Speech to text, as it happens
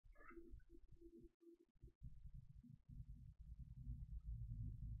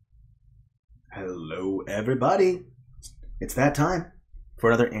Hello, everybody. It's that time for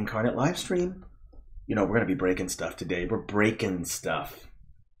another Incarnate live stream. You know, we're going to be breaking stuff today. We're breaking stuff.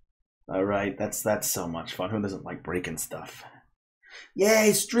 All right, that's so much fun. Who doesn't like breaking stuff?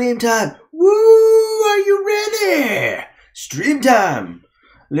 Yay, stream time. Woo, are you ready? Stream time.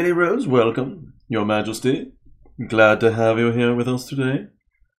 Lady Rose, welcome, Your Majesty. Glad to have you here with us today.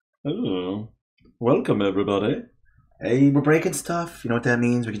 Oh, welcome, everybody. Hey, we're breaking stuff. You know what that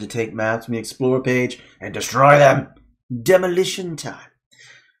means? We get to take maps from the Explore page and destroy them. Demolition time.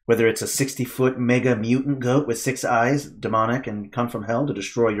 Whether it's a 60-foot mega mutant goat with 6 eyes, demonic, and come from hell to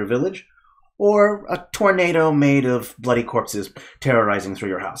destroy your village, or a tornado made of bloody corpses terrorizing through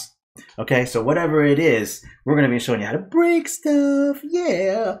your house. Okay, so whatever it is, we're going to be showing you how to break stuff.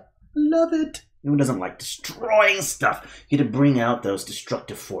 Yeah, love it. Who doesn't like destroying stuff? You get to bring out those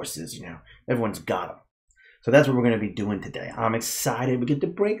destructive forces, you know. Everyone's got them. So that's what we're going to be doing today. I'm excited. We get to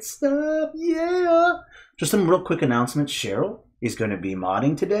break stuff. Yeah. Just some real quick announcements. Cheryl is going to be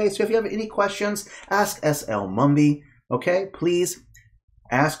modding today. So if you have any questions, ask SL Mumby. Okay? Please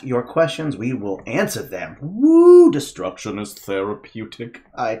ask your questions. We will answer them. Woo! Destruction is therapeutic.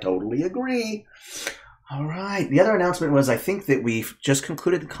 I totally agree. All right. The other announcement was I think that we've just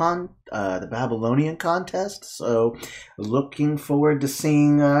concluded the Babylonian contest. So looking forward to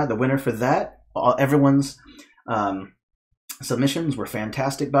seeing the winner for that. Everyone's submissions were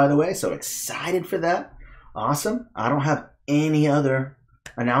fantastic, by the way, so excited for that. Awesome. I don't have any other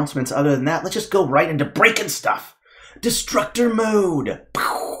announcements other than that. Let's just go right into breaking stuff. Destructor mode.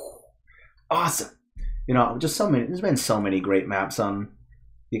 Awesome. You know, just so many. There's been so many great maps on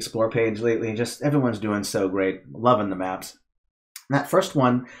the Explore page lately. Just everyone's doing so great. Loving the maps. And that first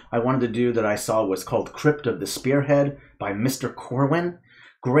one I wanted to do that I saw was called Crypt of the Spearhead by Mr. Corwin.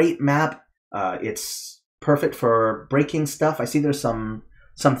 Great map. It's perfect for breaking stuff. I see there's some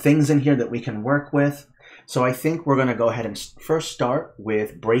things in here that we can work with. So I think we're going to go ahead and first start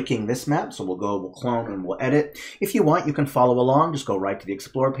with breaking this map. So we'll clone and we'll edit. If you want, you can follow along. Just go right to the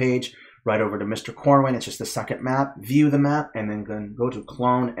Explore page, right over to Mr. Corwin. It's just the second map. View the map, and then go to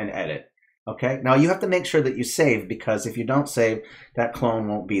clone and edit. Okay. Now you have to make sure that you save, because if you don't save, that clone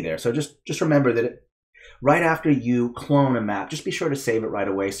won't be there. So just remember that right after you clone a map, just be sure to save it right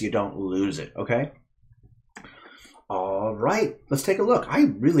away so you don't lose it, okay? All right, let's take a look. I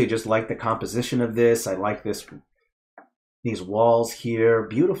really just like the composition of this. I like these walls here,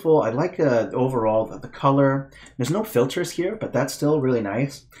 beautiful. I like overall the color. There's no filters here, but that's still really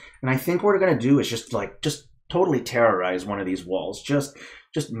nice. And I think what we're gonna do is just totally terrorize one of these walls. Just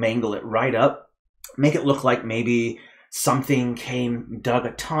mangle it right up, make it look like maybe something dug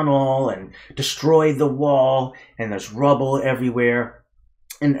a tunnel and destroyed the wall, and there's rubble everywhere.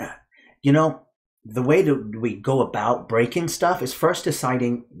 And, you know, the way that we go about breaking stuff is first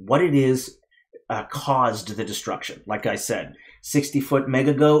deciding what it is caused the destruction. Like I said, 60-foot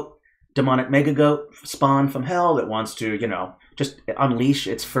mega goat, demonic mega goat spawned from hell that wants to, you know, just unleash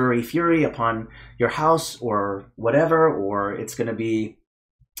its furry fury upon your house or whatever, or it's going to be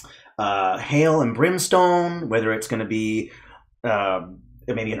hail and brimstone, whether it's going to be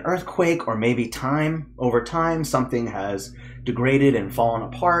maybe an earthquake, or maybe over time something has degraded and fallen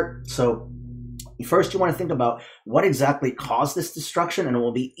apart. So first you want to think about what exactly caused this destruction, and it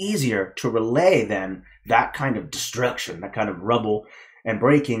will be easier to relay then that kind of destruction, that kind of rubble and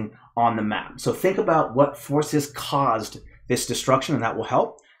breaking on the map. So think about what forces caused this destruction, and that will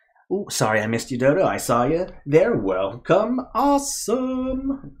help. Ooh, sorry, I missed you, Dodo. I saw you there. Welcome.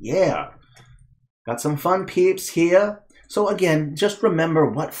 Awesome. Yeah. Got some fun peeps here. So again, just remember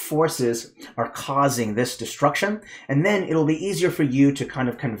what forces are causing this destruction, and then it'll be easier for you to kind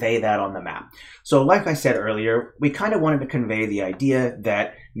of convey that on the map. So like I said earlier, we kind of wanted to convey the idea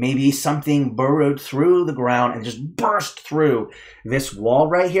that maybe something burrowed through the ground and just burst through this wall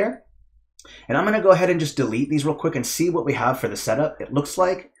right here. And I'm going to go ahead and just delete these real quick and see what we have for the setup. It looks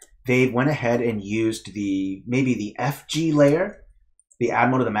like they went ahead and used maybe the FG layer, the Add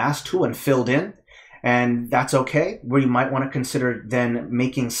Mode of the Mask tool, and filled in. And that's okay. Where you might want to consider then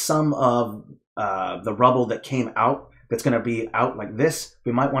making some of the rubble that came out, that's going to be out like this,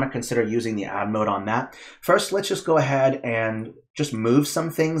 we might want to consider using the Add Mode on that. First, let's just go ahead and just move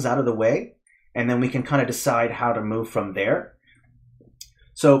some things out of the way, and then we can kind of decide how to move from there.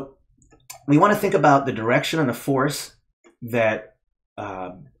 So we want to think about the direction and the force that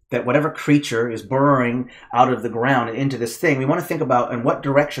whatever creature is burrowing out of the ground and into this thing, we want to think about in what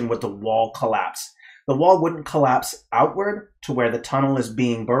direction would the wall collapse. The wall wouldn't collapse outward to where the tunnel is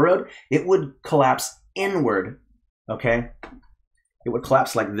being burrowed. It would collapse inward, okay? It would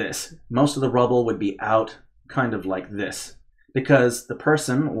collapse like this. Most of the rubble would be out kind of like this. because the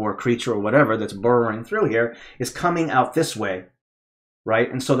person or creature or whatever that's burrowing through here is coming out this way,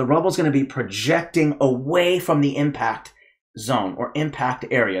 right? And so the rubble is going to be projecting away from the impact zone or impact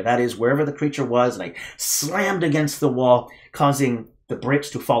area. That is wherever the creature was, like slammed against the wall, causing the bricks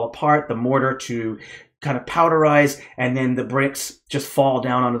to fall apart, the mortar to kind of powderize, and then the bricks just fall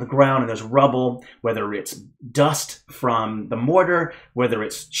down onto the ground and there's rubble, whether it's dust from the mortar, whether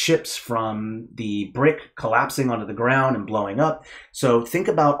it's chips from the brick collapsing onto the ground and blowing up. So think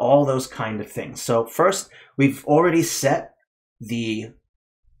about all those kind of things. So first, we've already set the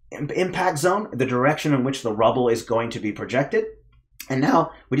impact zone, the direction in which the rubble is going to be projected. And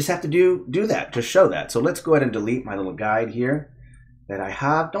now we just have to do that to show that. So let's go ahead and delete my little guide here that I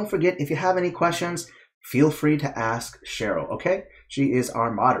have. Don't forget, if you have any questions, feel free to ask Cheryl, okay? She is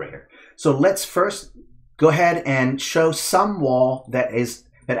our moderator. So let's first go ahead and show some wall that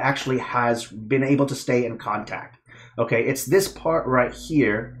actually has been able to stay in contact. Okay, it's this part right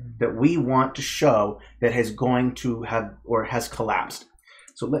here that we want to show that is going to have or has collapsed.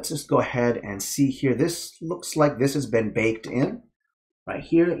 So let's just go ahead and see here. This looks like this has been baked in right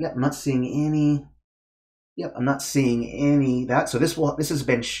here. Yep, I'm not seeing any. Yep, I'm not seeing any that. So this has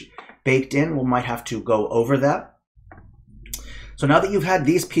been baked in. We might have to go over that. So now that you've had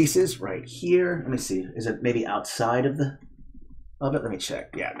these pieces right here, let me see. Is it maybe outside of it? Let me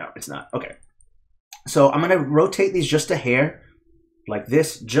check. Yeah, no, it's not. Okay. So I'm going to rotate these just a hair like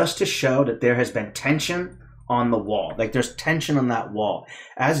this, just to show that there has been tension on the wall. Like there's tension on that wall.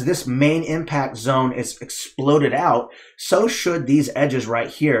 As this main impact zone is exploded out, so should these edges right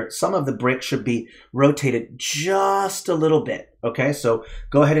here. Some of the brick should be rotated just a little bit. Okay, so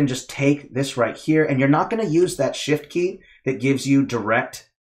go ahead and just take this right here, and you're not going to use that shift key that gives you direct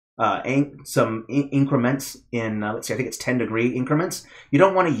some increments in, let's see, I think it's 10-degree increments. You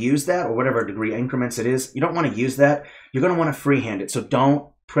don't want to use that, or whatever degree increments it is. You don't want to use that. You're going to want to freehand it. So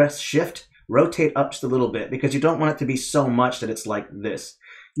don't press shift. Rotate up just a little bit, because you don't want it to be so much that it's like this.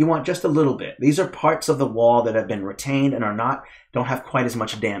 You want just a little bit. These are parts of the wall that have been retained and don't have quite as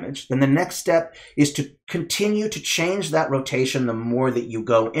much damage. Then the next step is to continue to change that rotation the more that you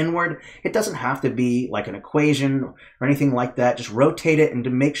go inward. It doesn't have to be like an equation or anything like that. Just rotate it and to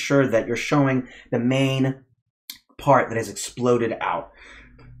make sure that you're showing the main part that has exploded out.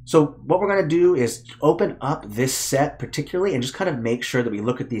 So what we're going to do is open up this set particularly and just kind of make sure that we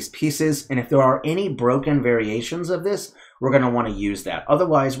look at these pieces. And if there are any broken variations of this, we're going to want to use that.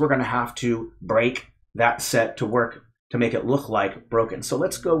 Otherwise, we're going to have to break that set to work to make it look like broken. So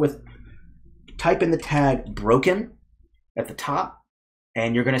let's go with, type in the tag broken at the top,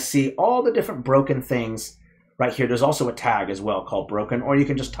 and you're going to see all the different broken things right here. There's also a tag as well called broken, or you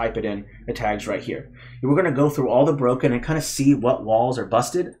can just type it in the tags right here. We're going to go through all the broken and kind of see what walls are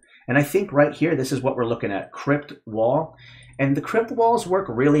busted. And I think right here, this is what we're looking at, crypt wall. And the crypt walls work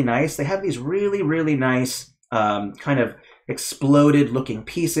really nice. They have these really, really nice kind of exploded looking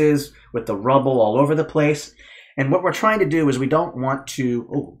pieces with the rubble all over the place. And what we're trying to do is we don't want to,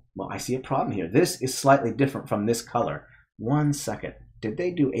 oh, well, I see a problem here. This is slightly different from this color. 1 second. Did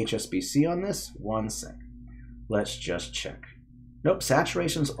they do HSBC on this? 1 second. Let's just check. Nope,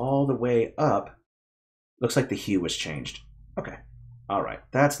 saturation's all the way up. Looks like the hue was changed. Okay, all right,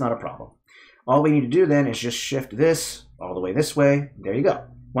 that's not a problem. All we need to do then is just shift this all the way this way. There you go.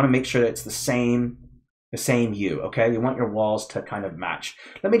 Want to make sure that it's the same hue, okay? You want your walls to kind of match.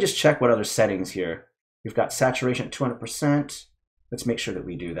 Let me just check what other settings here. We've got saturation at 200%. Let's make sure that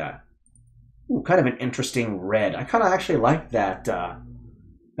we do that. Ooh, kind of an interesting red. I kind of actually like that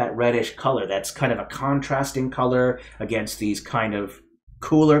that reddish color. That's kind of a contrasting color against these kind of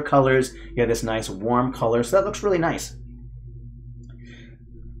cooler colors. You have this nice warm color, so that looks really nice.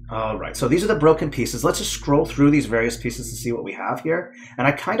 All right, so these are the broken pieces. Let's just scroll through these various pieces to see what we have here. And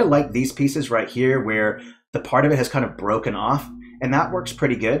I kind of like these pieces right here where the part of it has kind of broken off, and that works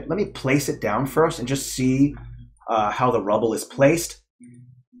pretty good. Let me place it down first and just see how the rubble is placed.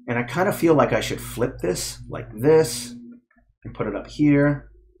 And I kind of feel like I should flip this like this and put it up here.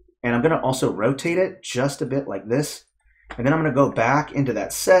 And I'm going to also rotate it just a bit like this. And then I'm going to go back into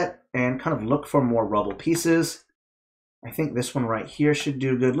that set and kind of look for more rubble pieces. I think this one right here should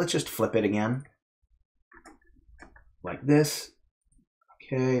do good. Let's just flip it again. Like this.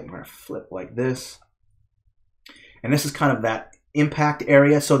 Okay, I'm going to flip like this. And this is kind of that impact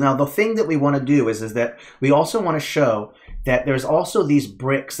area. So now the thing that we want to do is that we also want to show that there's also these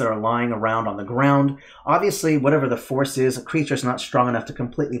bricks that are lying around on the ground. Obviously, whatever the force is, a creature's not strong enough to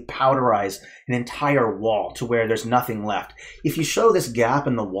completely powderize an entire wall to where there's nothing left. If you show this gap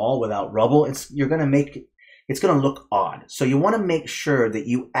in the wall without rubble, it's going to look odd. So you want to make sure that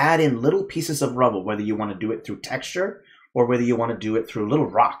you add in little pieces of rubble, whether you want to do it through texture or whether you want to do it through little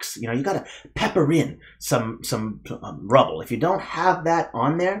rocks. You know, you got to pepper in some rubble. If you don't have that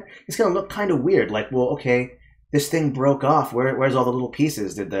on there, it's going to look kind of weird. Like, well, okay, this thing broke off. Where's all the little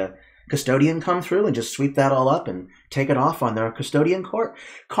pieces? Did the custodian come through and just sweep that all up and take it off on their custodian cart?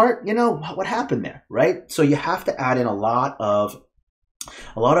 You know, what happened there, right? So you have to add in a lot of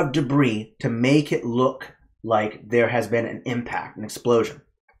debris to make it look like there has been an impact, an explosion.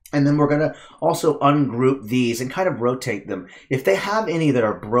 And then we're going to also ungroup these and kind of rotate them. If they have any that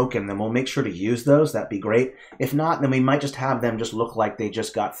are broken, then we'll make sure to use those. That'd be great. If not, then we might just have them just look like they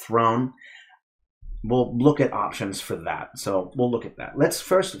just got thrown. We'll look at options for that. So we'll look at that. Let's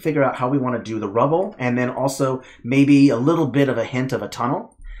first figure out how we want to do the rubble, and then also maybe a little bit of a hint of a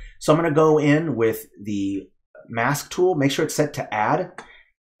tunnel. So I'm going to go in with the mask tool, make sure it's set to add.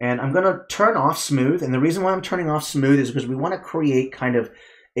 And I'm going to turn off smooth. And the reason why I'm turning off smooth is because we want to create kind of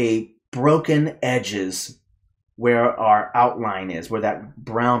a broken edges where our outline is, where that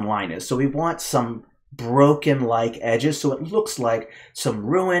brown line is. So we want some broken like edges, so it looks like some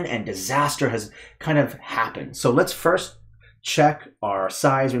ruin and disaster has kind of happened. So let's first check our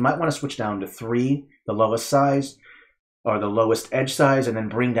size. We might want to switch down to 3, the lowest size, or the lowest edge size, and then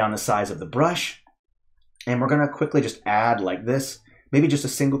bring down the size of the brush. And we're going to quickly just add like this. Maybe just a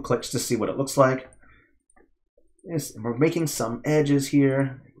single click to see what it looks like. Yes, we're making some edges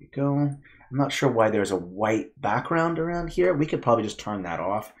here. There we go. I'm not sure why there's a white background around here. We could probably just turn that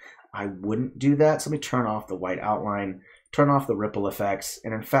off. I wouldn't do that. So let me turn off the white outline, turn off the ripple effects.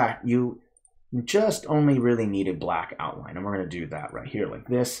 And in fact, you just only really need a black outline. And we're going to do that right here like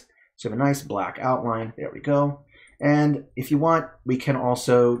this. So we have a nice black outline. There we go. And if you want, we can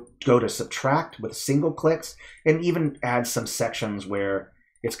also go to subtract with single clicks and even add some sections where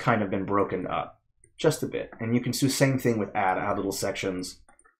it's kind of been broken up just a bit. And you can do the same thing with add little sections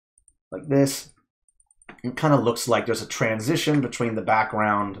like this. It kind of looks like there's a transition between the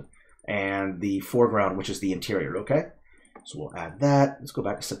background and the foreground, which is the interior, okay? So we'll add that. Let's go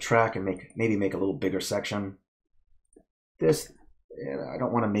back to subtract and maybe make a little bigger section. This, I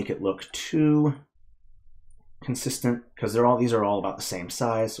don't want to make it look too consistent because these are all about the same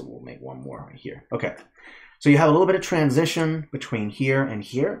size, so we'll make one more right here. Okay, so you have a little bit of transition between here and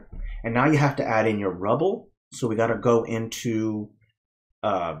here, and now you have to add in your rubble. So we got to go into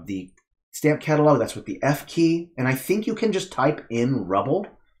the stamp catalog. That's with the F key, and I think you can just type in rubble.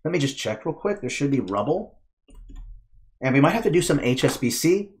 Let me just check real quick. There should be rubble, and we might have to do some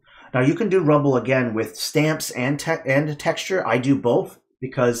HSBC. Now you can do rubble again with stamps and texture. I do both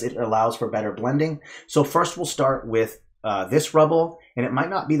because it allows for better blending. So first we'll start with this rubble, and it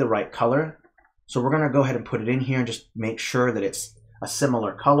might not be the right color. So we're going to go ahead and put it in here and just make sure that it's a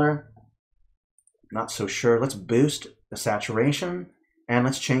similar color. Not so sure. Let's boost the saturation, and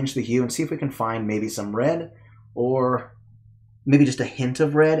let's change the hue and see if we can find maybe some red or maybe just a hint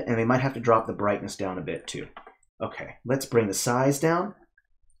of red, and we might have to drop the brightness down a bit too. Okay, let's bring the size down.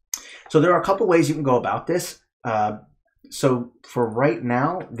 So there are a couple ways you can go about this. So for right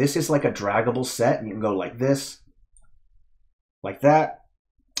now, this is like a draggable set, and you can go like this, like that,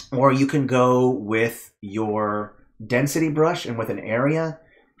 or you can go with your density brush and with an area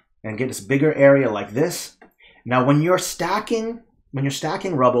and get this bigger area like this. Now when you're stacking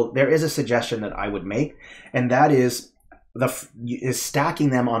rubble, there is a suggestion that I would make, and that is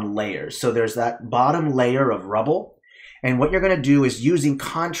stacking them on layers. So there's that bottom layer of rubble, and what you're going to do is using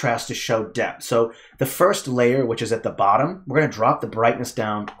contrast to show depth. So the first layer, which is at the bottom, we're going to drop the brightness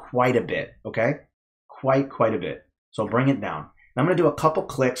down quite a bit, okay? Quite a bit. So bring it down. I'm going to do a couple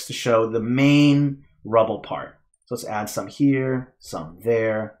clicks to show the main rubble part. So let's add some here, some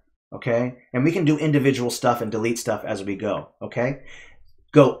there, okay? And we can do individual stuff and delete stuff as we go, okay?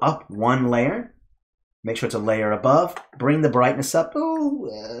 Go up one layer. Make sure it's a layer above. Bring the brightness up,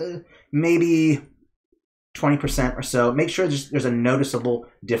 maybe 20% or so. Make sure there's a noticeable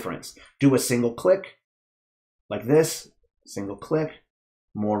difference. Do a single click like this, single click,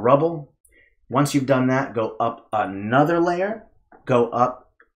 more rubble. Once you've done that, go up another layer, go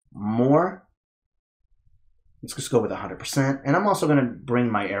up more. Let's just go with 100%. And I'm also going to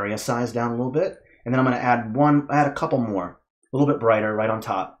bring my area size down a little bit. And then I'm going to add a couple more, a little bit brighter right on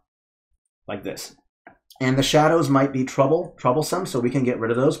top, like this. And the shadows might be troublesome, so we can get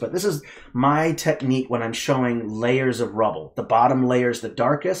rid of those. But this is my technique when I'm showing layers of rubble. The bottom layer is the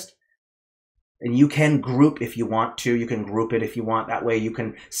darkest. And you can group if you want to. You can group it if you want. That way you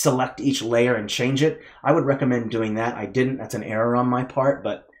can select each layer and change it. I would recommend doing that. I didn't. That's an error on my part.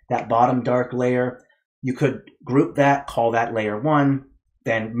 But that bottom dark layer, you could group that, call that layer 1.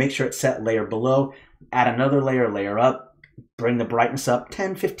 Then make sure it's set layer below. Add another layer, layer up. Bring the brightness up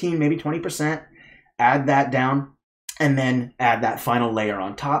 10, 15, maybe 20%. Add that down, and then add that final layer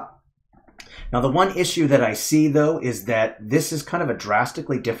on top. Now, the one issue that I see, though, is that this is kind of a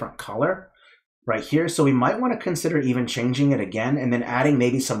drastically different color right here. So we might want to consider even changing it again and then adding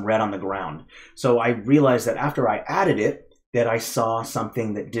maybe some red on the ground. So I realized that after I added it, that I saw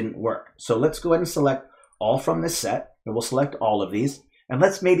something that didn't work. So let's go ahead and select all from this set, and we'll select all of these. And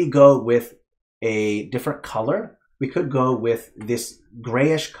let's maybe go with a different color. We could go with this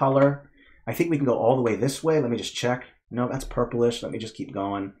grayish color. I think we can go all the way this way. Let me just check. No, that's purplish. Let me just keep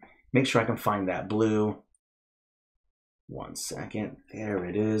going. Make sure I can find that blue. 1 second. There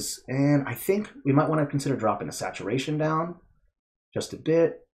it is. And I think we might want to consider dropping the saturation down just a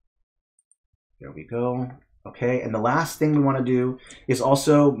bit. There we go. Okay, and the last thing we want to do is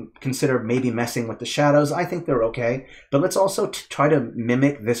also consider maybe messing with the shadows. I think they're okay, but let's also try to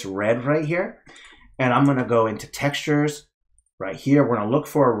mimic this red right here. And I'm going to go into textures right here. We're going to look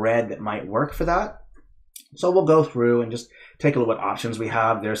for a red that might work for that. So we'll go through and just take a look at what options we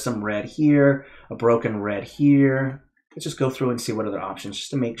have. There's some red here, a broken red here. Let's just go through and see what other options just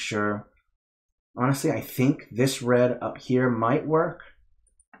to make sure. Honestly, I think this red up here might work.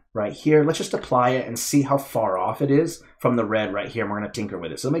 Right here, let's just apply it and see how far off it is from the red right here. And we're going to tinker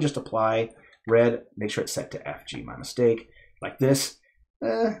with it. So let me just apply red, make sure it's set to FG, my mistake, like this.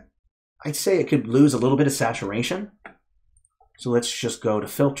 I'd say it could lose a little bit of saturation. So let's just go to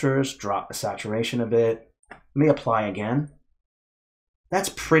filters, drop the saturation a bit. Let me apply again. That's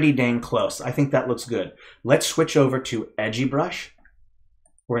pretty dang close. I think that looks good. Let's switch over to Edgy Brush.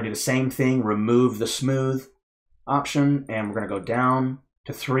 We're going to do the same thing, remove the smooth option, and we're going to go down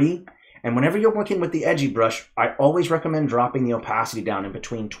to 3. And whenever you're working with the Edgy Brush, I always recommend dropping the opacity down in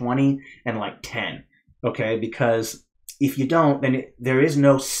between 20 and like 10. Okay, because if you don't, then there is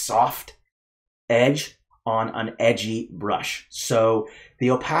no soft edge on an edgy brush. So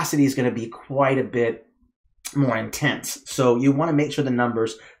the opacity is going to be quite a bit more intense. So you want to make sure the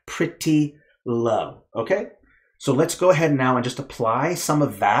number's pretty low. Okay, so let's go ahead now and just apply some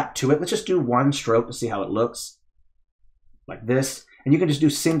of that to it. Let's just do 1 stroke to see how it looks, like this. And you can just do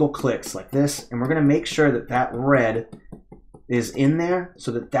single clicks like this, and we're going to make sure that that red is in there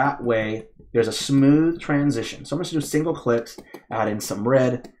so that that way there's a smooth transition. So I'm just going to do single clicks, add in some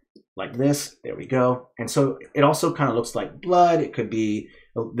red like this. There we go. And so it also kind of looks like blood. It could be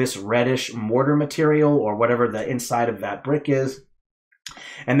this reddish mortar material or whatever the inside of that brick is.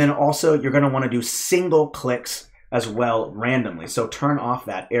 And then also you're going to want to do single clicks as well randomly. So turn off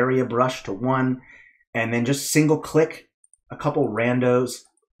that area brush to 1 and then just single click a couple randos,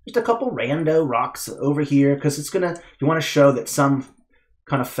 just a couple rando rocks over here, because it's gonna, you want to show that some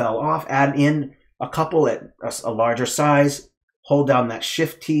kind of fell off. Add in a couple at a larger size, hold down that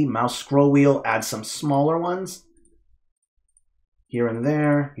Shift T mouse scroll wheel, add some smaller ones here and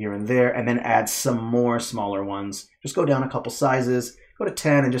there, and then add some more smaller ones. Just go down a couple sizes, go to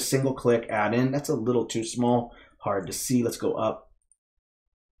 10 and just single click, add in. That's a little too small, hard to see. Let's go up.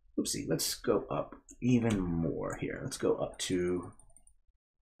 Oopsie, let's go up even more here. Let's go up to,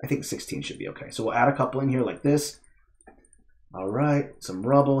 I think 16 should be okay. So we'll add a couple in here like this. All right, some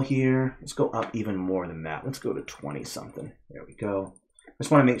rubble here. Let's go up even more than that. Let's go to 20 something. There we go.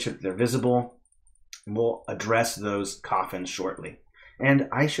 Just want to make sure that they're visible. And we'll address those coffins shortly. And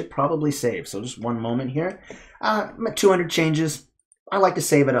I should probably save. So just one moment here. I'm at 200 changes. I like to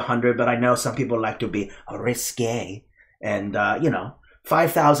save at 100, but I know some people like to be risque. And, you know,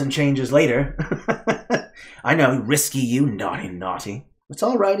 5,000 changes later. I know, risky you, naughty. It's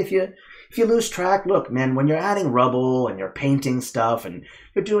all right if you lose track. Look, man, when you're adding rubble and you're painting stuff and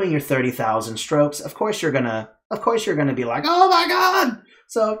you're doing your 30,000 strokes, of course you're gonna be like, oh my God.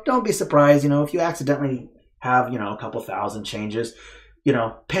 So don't be surprised, you know, if you accidentally have, you know, a couple thousand changes, you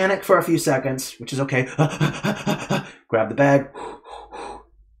know, panic for a few seconds, which is okay. Grab the bag,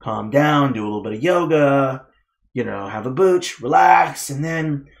 calm down, do a little bit of yoga, you know, have a booch, relax, and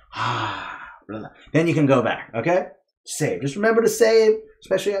then you can go back, okay? Save. Just remember to save,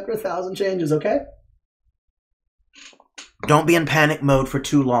 especially after 1,000 changes, okay? Don't be in panic mode for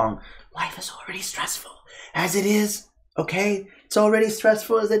too long. Life is already stressful as it is, okay? It's already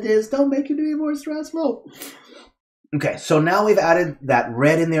stressful as it is. Don't make it any more stressful. Okay, so now we've added that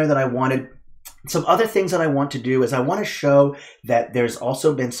red in there that I wanted. Some other things that I want to do is I want to show that there's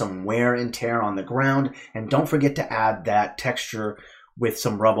also been some wear and tear on the ground, and don't forget to add that texture with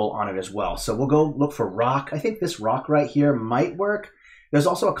some rubble on it as well. So we'll go look for rock. I think this rock right here might work. There's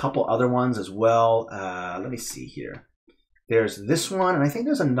also a couple other ones as well. Let me see here. There's this one, and I think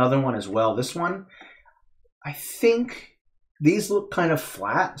there's another one as well. This one, I think these look kind of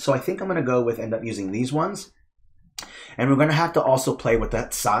flat, so I think I'm going to end up using these ones. And we're going to have to also play with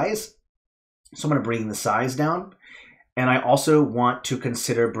that size. So I'm going to bring the size down. And I also want to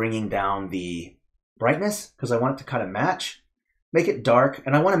consider bringing down the brightness because I want it to kind of match. Make it dark,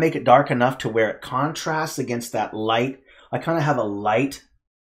 and I want to make it dark enough to where it contrasts against that light. I kind of have a light,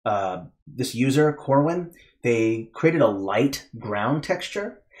 this user, Corwin, they created a light ground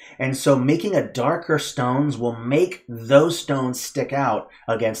texture. And so making a darker stones will make those stones stick out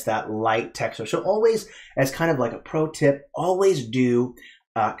against that light texture. So always, as kind of like a pro tip, always do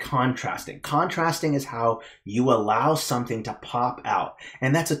contrasting. Contrasting is how you allow something to pop out.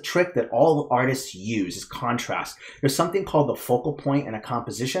 And that's a trick that all artists use, is contrast. There's something called the focal point in a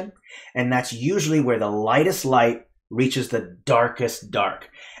composition, and that's usually where the lightest light reaches the darkest dark.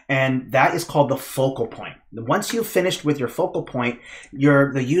 And that is called the focal point. Once you've finished with your focal point,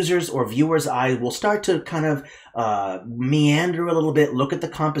 the user's or viewer's eye will start to kind of meander a little bit, look at the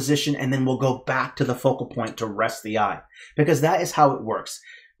composition, and then we'll go back to the focal point to rest the eye. Because that is how it works.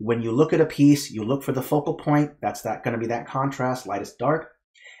 When you look at a piece, you look for the focal point. That's going to be that contrast, lightest dark.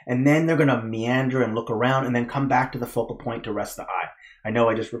 And then they're going to meander and look around and then come back to the focal point to rest the eye. I know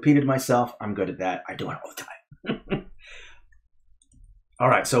I just repeated myself. I'm good at that. I do it all the time. All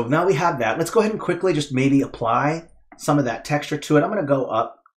right, so now we have that. Let's go ahead and quickly just maybe apply some of that texture to it. I'm going to go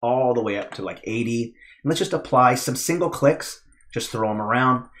up all the way up to like 80. And let's just apply some single clicks. Just throw them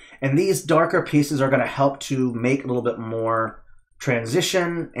around. And these darker pieces are going to help to make a little bit more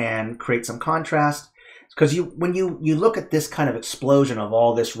transition and create some contrast. Because when you look at this kind of explosion of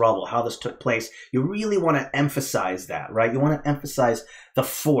all this rubble, how this took place, you really want to emphasize that, right? You want to emphasize the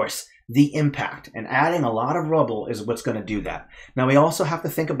force, the impact, and adding a lot of rubble is what's going to do that. Now we also have to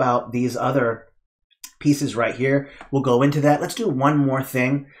think about these other pieces right here. We'll go into that. Let's do one more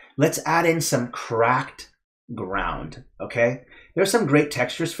thing. Let's add in some cracked ground, okay? There's some great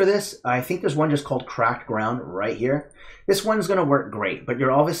textures for this. I think there's one just called cracked ground right here. This one's going to work great, but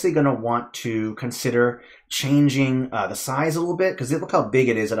you're obviously going to want to consider changing the size a little bit, because look how big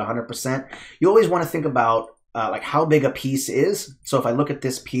it is at 100%. You always want to think about like how big a piece is. So if I look at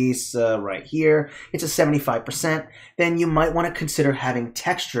this piece right here, it's a 75%, then you might want to consider having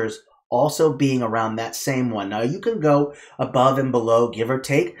textures also being around that same one. Now you can go above and below, give or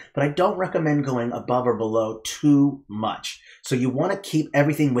take, but I don't recommend going above or below too much. So you want to keep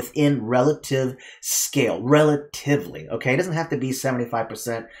everything within relative scale, relatively, okay? It doesn't have to be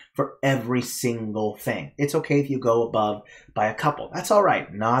 75% for every single thing. It's okay if you go above by a couple. That's all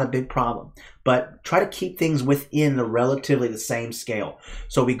right, not a big problem. But try to keep things within the relatively the same scale.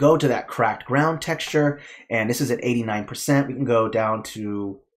 So we go to that cracked ground texture, and this is at 89%. We can go down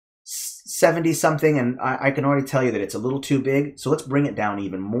to 70 something, and I can already tell you that it's a little too big, so let's bring it down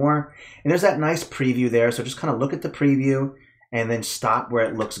even more. And there's that nice preview there, so just kind of look at the preview and then stop where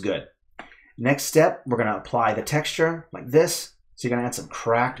it looks good. Next step, we're going to apply the texture like this. So you're going to add some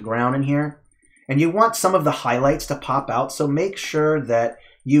cracked ground in here, and you want some of the highlights to pop out, so make sure that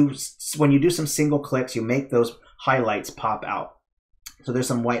when you do some single clicks, you make those highlights pop out. So there's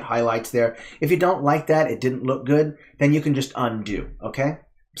some white highlights there. If you don't like that, it didn't look good, then you can just undo, okay?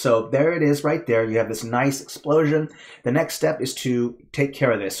 So there it is right there. You have this nice explosion. The next step is to take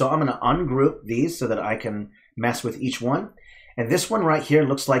care of this. So I'm going to ungroup these so that I can mess with each one. And this one right here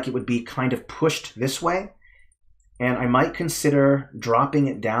looks like it would be kind of pushed this way. And I might consider dropping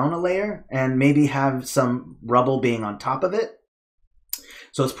it down a layer and maybe have some rubble being on top of it.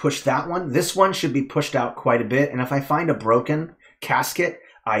 So let's push that one. This one should be pushed out quite a bit. And if I find a broken casket,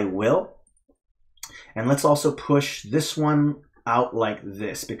 I will. And let's also push this one out like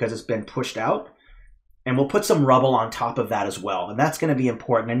this because it's been pushed out, and we'll put some rubble on top of that as well, and that's going to be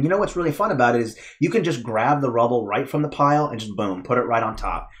important. And you know what's really fun about it is you can just grab the rubble right from the pile and just boom, put it right on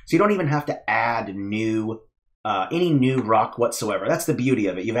top, so you don't even have to add any new rock whatsoever. That's the beauty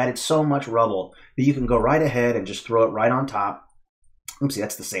of it. You've added so much rubble that you can go right ahead and just throw it right on top. Oopsie,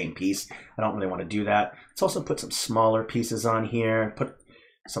 that's the same piece. I don't really want to do that. Let's also put some smaller pieces on here, put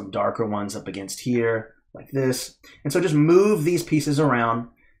some darker ones up against here like this. And so just move these pieces around,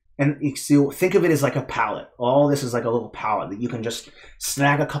 and you see, think of it as like a palette. All this is like a little palette that you can just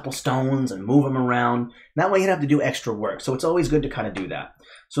snag a couple stones and move them around. That way you don't have to do extra work. So it's always good to kind of do that.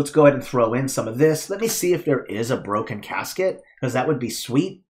 So let's go ahead and throw in some of this. Let me see if there is a broken casket, because that would be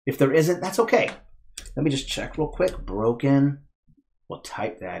sweet. If there isn't, that's okay. Let me just check real quick. Broken. We'll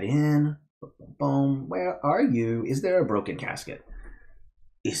type that in. Boom. Where are you? Is there a broken casket?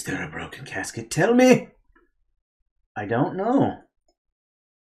 Is there a broken casket? Tell me. I don't know.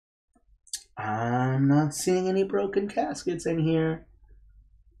 I'm not seeing any broken caskets in here.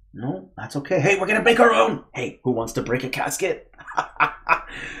 No, that's okay. Hey, we're gonna make our own. Hey, who wants to break a casket?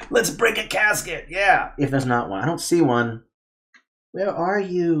 Let's break a casket. Yeah, if there's not one. I don't see one. Where are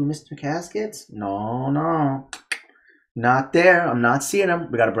you, Mr. Caskets? No, no. Not there. I'm not seeing them.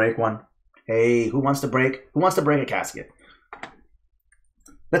 We got to break one. Hey, who wants to break a casket?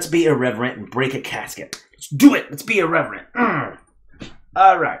 Let's be irreverent and break a casket. Let's do it. Let's be irreverent.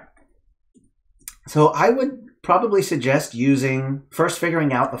 All right. So I would probably suggest first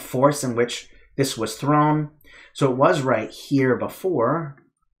figuring out the force in which this was thrown. So it was right here before,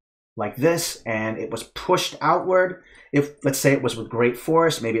 like this, and it was pushed outward. If, let's say it was with great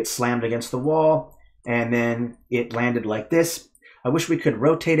force, maybe it slammed against the wall, and then it landed like this. I wish we could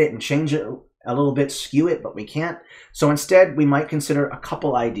rotate it and change it a little bit, skew it, but we can't. So instead, we might consider a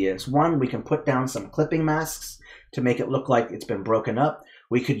couple ideas. One, we can put down some clipping masks to make it look like it's been broken up.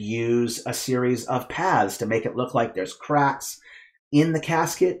 We could use a series of paths to make it look like there's cracks in the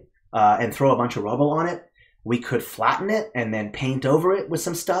casket and throw a bunch of rubble on it. We could flatten it and then paint over it with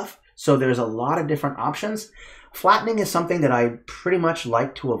some stuff. So there's a lot of different options. Flattening is something that I pretty much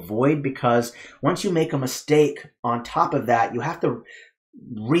like to avoid because once you make a mistake on top of that, you have to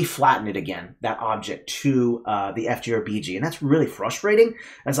reflatten it again, that object, to the FG or BG. And that's really frustrating. And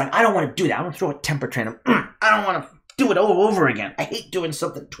it's like, I don't want to do that. I want to throw a temper tantrum. I don't want to do it all over again. I hate doing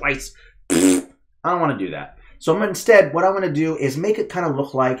something twice. I don't want to do that. So instead, what I want to do is make it kind of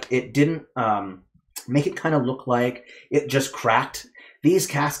look like it didn't, make it kind of look like it just cracked. These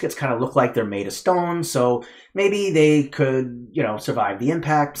caskets kind of look like they're made of stone, so maybe they could, you know, survive the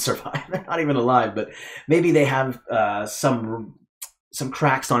impact. Survive, they're not even alive, but maybe they have some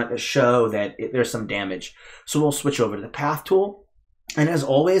cracks on it that show that there's some damage. So we'll switch over to the path tool. And as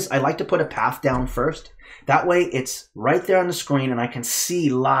always, I like to put a path down first. That way it's right there on the screen and I can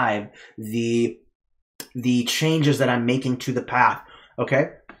see live the changes that I'm making to the path,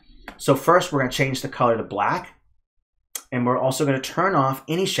 okay? So first we're gonna change the color to black. And we're also going to turn off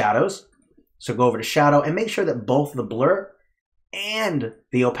any shadows. So go over to shadow and make sure that both the blur and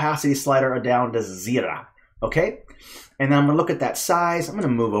the opacity slider are down to 0. Okay? And then I'm going to look at that size. I'm going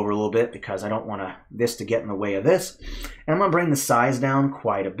to move over a little bit because I don't want this to get in the way of this. And I'm going to bring the size down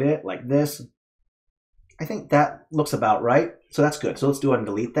quite a bit like this. I think that looks about right. So that's good. So let's do it and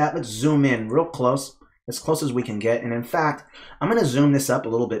delete that. Let's zoom in real close as we can get. And in fact, I'm going to zoom this up a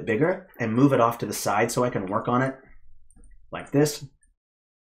little bit bigger and move it off to the side so I can work on it. Like this.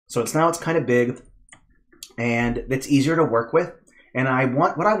 So now it's kind of big and it's easier to work with. And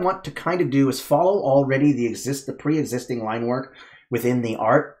what I want to kind of do is follow already the pre-existing line work within the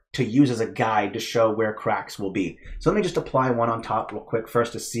art to use as a guide to show where cracks will be. So let me just apply one on top real quick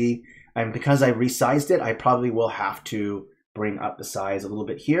first to see. And because I resized it, I probably will have to bring up the size a little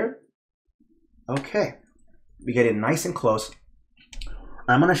bit here. Okay. We get in nice and close.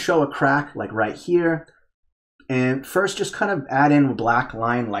 I'm going to show a crack like right here. And first, just kind of add in a black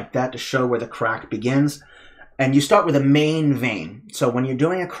line like that to show where the crack begins. And you start with a main vein. So when you're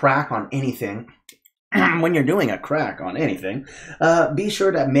doing a crack on anything, be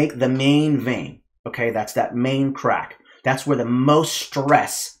sure to make the main vein. Okay, that's that main crack. That's where the most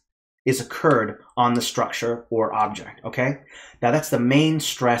stress is occurred on the structure or object. Okay, now that's the main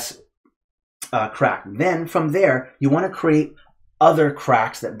stress crack. Then from there, you want to create other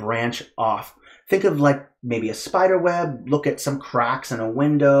cracks that branch off. Think of like maybe a spider web, look at some cracks in a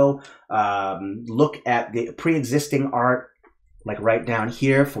window, look at the pre-existing art, like right down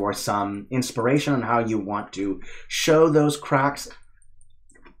here for some inspiration on how you want to show those cracks.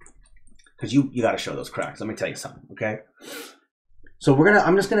 Because you got to show those cracks. Let me tell you something, okay? So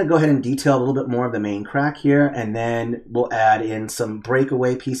I'm just gonna go ahead and detail a little bit more of the main crack here, and then we'll add in some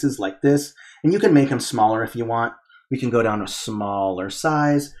breakaway pieces like this. And you can make them smaller if you want. We can go down to a smaller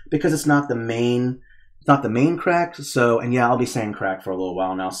size because it's not the main crack. So, and yeah, I'll be saying crack for a little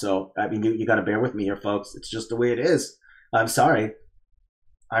while now. So, I mean, you got to bear with me here, folks. It's just the way it is. I'm sorry.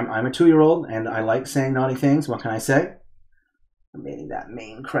 I'm a 2-year-old and I like saying naughty things. What can I say? I'm making that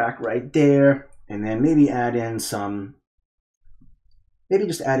main crack right there. And then maybe just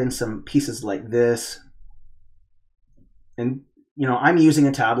add in some pieces like this. And you know, I'm using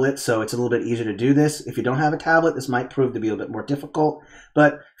a tablet, so it's a little bit easier to do this. If you don't have a tablet, this might prove to be a bit more difficult,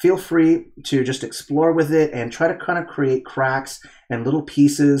 but feel free to just explore with it and try to kind of create cracks and little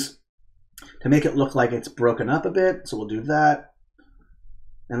pieces to make it look like it's broken up a bit. So we'll do that.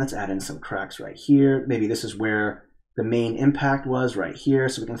 And let's add in some cracks right here. Maybe this is where the main impact was right here.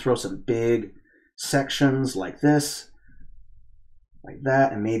 So we can throw some big sections like this, like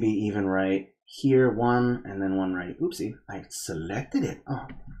that, and maybe even right here, one, and then one right. Oopsie, I selected it. Oh,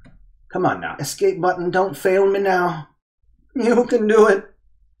 come on now. Escape button, don't fail me now. You can do it.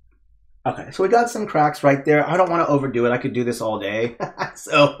 Okay, so we got some cracks right there. I don't want to overdo it. I could do this all day.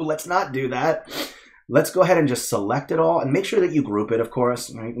 So let's not do that. Let's go ahead and just select it all and make sure that you group it, of course.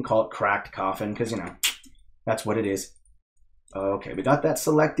 You can call it cracked coffin because, you know, that's what it is. Okay, we got that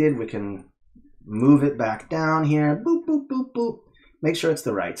selected. We can move it back down here. Boop, boop, boop, boop. Make sure it's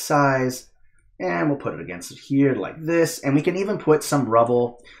the right size. And we'll put it against it here like this. And we can even put some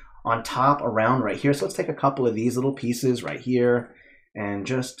rubble on top around right here. So let's take a couple of these little pieces right here. And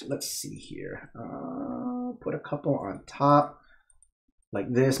just, let's see here. Put a couple on top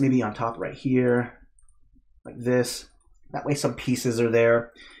like this. Maybe on top right here. Like this. That way some pieces are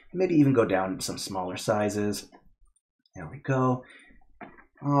there. Maybe even go down to some smaller sizes. There we go.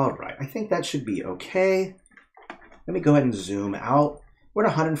 All right, I think that should be okay. Let me go ahead and zoom out. We're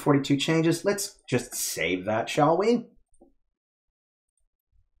at 142 changes. Let's just save that, shall we?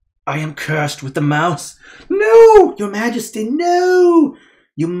 I am cursed with the mouse. No, Your Majesty, no.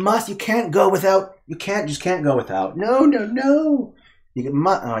 You can't go without, just can't go without. No, no, no.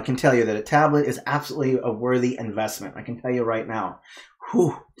 I can tell you that a tablet is absolutely a worthy investment. I can tell you right now.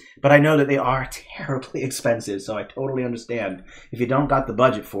 Whew. But I know that they are terribly expensive, so I totally understand if you don't got the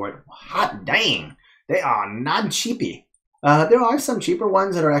budget for it. Hot dang, they are not cheapy. There are some cheaper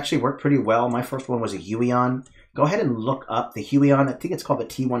ones that are actually work pretty well. My first one was a Huion. Go ahead and look up the Huion. I think it's called the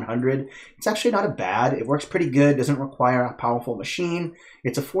T100. It's actually not bad. It works pretty good. Doesn't require a powerful machine.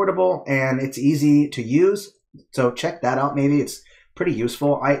 It's affordable and it's easy to use. So check that out. Maybe it's pretty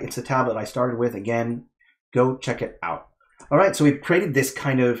useful. It's a tablet I started with. Again, go check it out. All right, so we've created this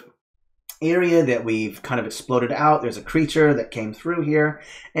kind of area that we've kind of exploded out. There's a creature that came through here.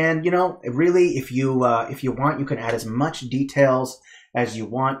 And, you know, really, if you want, you can add as much details as you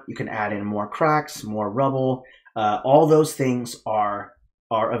want. You can add in more cracks, more rubble. All those things are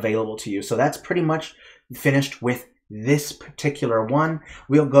available to you. So that's pretty much finished with this particular one.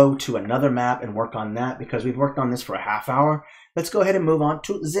 We'll go to another map and work on that because we've worked on this for a half hour. Let's go ahead and move on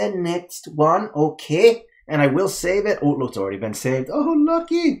to the next one. Okay. And I will save it. Oh, it's already been saved. Oh,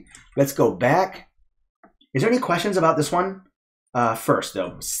 lucky. Let's go back. Is there any questions about this one? First,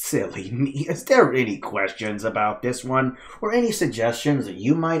 though, silly me. Is there any questions about this one? Or any suggestions that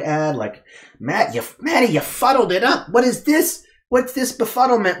you might add? Like, Matty, you fuddled it up. What is this? What's this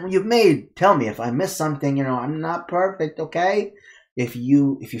befuddlement you've made? Tell me if I missed something. You know, I'm not perfect, okay? If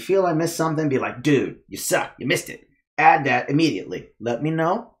you feel I missed something, be like, dude, you suck. You missed it. Add that immediately. Let me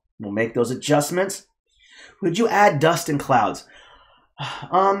know. We'll make those adjustments. Would you add dust and clouds?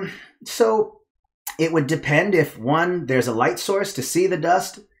 So it would depend if, one, there's a light source to see the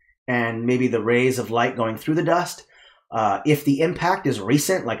dust and maybe the rays of light going through the dust. If the impact is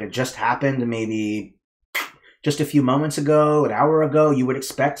recent, like it just happened maybe just a few moments ago, an hour ago, you would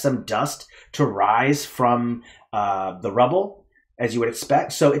expect some dust to rise from the rubble, as you would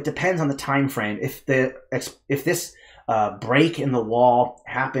expect. So it depends on the time frame. If this break in the wall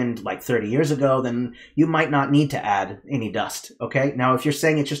happened like 30 years ago, then you might not need to add any dust, okay? Now, if you're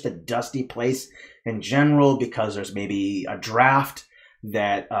saying it's just a dusty place in general because there's maybe a draft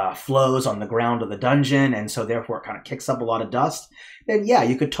that flows on the ground of the dungeon and so therefore it kind of kicks up a lot of dust, then yeah,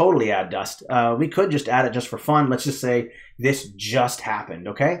 you could totally add dust. We could just add it just for fun. Let's just say this just happened,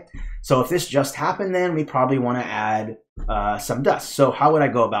 okay? So if this just happened, then we probably want to add some dust. So how would I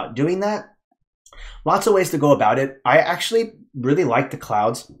go about doing that? Lots of ways to go about it. I actually really like the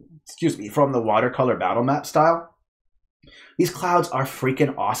clouds, from the watercolor battle map style. These clouds are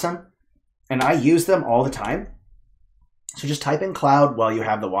freaking awesome, and I use them all the time. So just type in cloud while you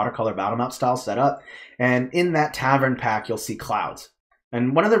have the watercolor battle map style set up, and in that tavern pack, you'll see clouds.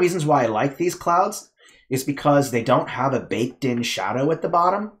 And one of the reasons why I like these clouds is because they don't have a baked-in shadow at the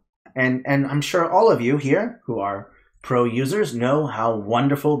bottom. And I'm sure all of you here who are pro users know how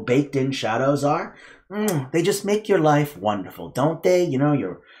wonderful baked-in shadows are. They just make your life wonderful, don't they? You know,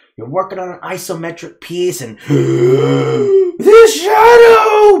 you're working on an isometric piece and this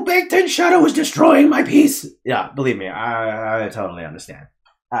shadow, baked-in shadow, is destroying my piece. Yeah, believe me, I totally understand.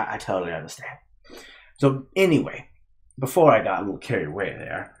 I totally understand. So anyway, before I got a little carried away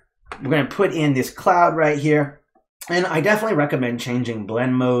there, we're going to put in this cloud right here. And I definitely recommend changing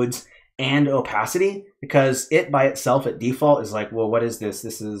blend modes and opacity, because it by itself at default is like, well, what is this?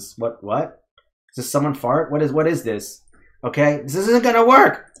 This is what? Is this someone fart? What is this? Okay, this isn't gonna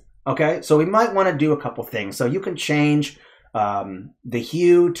work. Okay, so we might want to do a couple things. So you can change the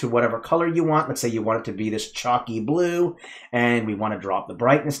hue to whatever color you want. Let's say you want it to be this chalky blue, and we want to drop the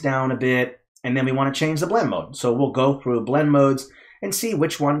brightness down a bit, and then we want to change the blend mode. So we'll go through blend modes and see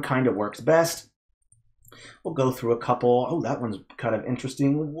which one kind of works best. We'll go through a couple. Oh, that one's kind of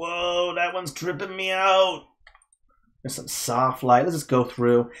interesting. Whoa, that one's tripping me out. There's some soft light. Let's just go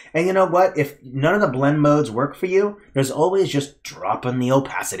through. And you know what? If none of the blend modes work for you, there's always just dropping the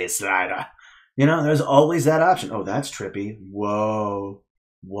opacity slider. You know, there's always that option. Oh, that's trippy. Whoa.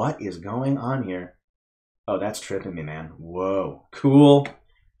 What is going on here? Oh, that's tripping me, man. Whoa. Cool.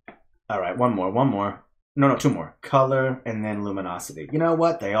 All right, one more. No, two more. Color and then luminosity. You know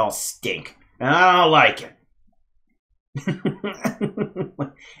what? They all stink. And I don't like it.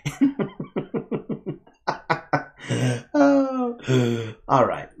 Oh. All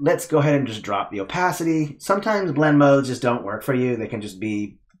right, let's go ahead and just drop the opacity. Sometimes blend modes just don't work for you. They can just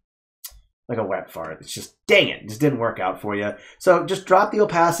be like a wet fart. It's just, dang it, just didn't work out for you. So just drop the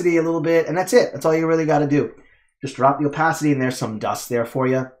opacity a little bit, and that's it. That's all you really got to do. Just drop the opacity, and there's some dust there for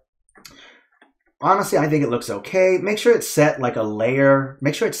you. Honestly, I think it looks okay. Make sure it's set like a layer.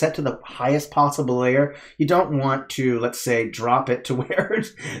 Make sure it's set to the highest possible layer. You don't want to, let's say, drop it to where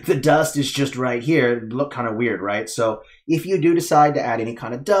the dust is just right here. It'd look kind of weird, right? So if you do decide to add any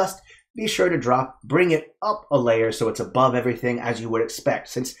kind of dust, be sure to bring it up a layer so it's above everything as you would expect,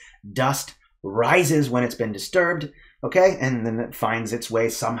 since dust rises when it's been disturbed, okay? And then it finds its way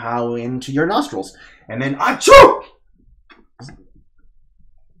somehow into your nostrils. And then, achoo!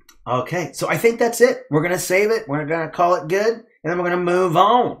 Okay, so I think that's it. We're going to save it. We're going to call it good. And then we're going to move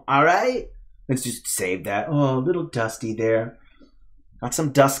on. All right? Let's just save that. Oh, a little dusty there. Got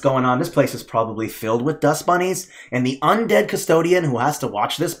some dust going on. This place is probably filled with dust bunnies. And the undead custodian who has to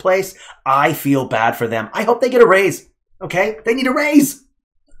watch this place, I feel bad for them. I hope they get a raise. Okay? They need a raise.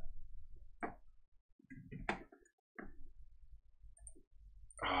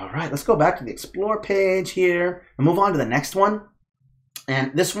 All right, let's go back to the Explore page here and move on to the next one.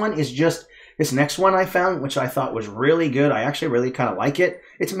 And this one is just, this next one I found, which I thought was really good. I actually really kind of like it.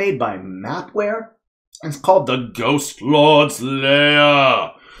 It's made by Mapware. It's called the Ghost Lord's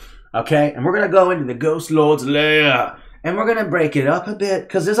Lair. Okay, and we're going to go into the Ghost Lord's Lair. And we're going to break it up a bit,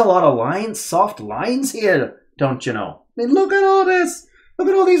 because there's a lot of lines, soft lines here, don't you know? I mean, look at all this. Look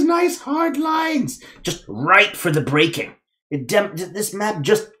at all these nice hard lines. Just ripe for the breaking. This map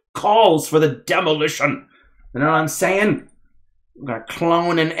just calls for the demolition. You know what I'm saying? I'm going to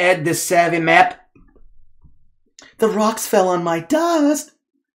clone and add this savvy map. The rocks fell on my dust.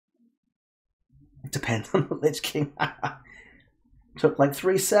 It depends on the Lich King. Took like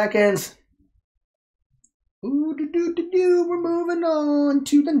 3 seconds. Ooh, we're moving on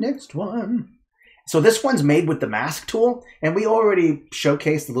to the next one. So this one's made with the mask tool, and we already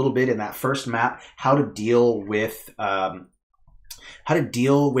showcased a little bit in that first map how to deal with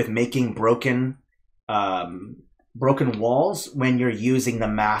making broken walls when you're using the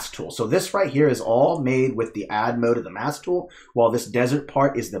mask tool. So this right here is all made with the add mode of the mask tool, while this desert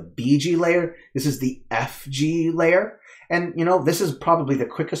part is the BG layer. This is the FG layer. And, you know, this is probably the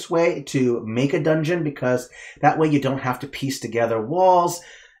quickest way to make a dungeon, because that way you don't have to piece together walls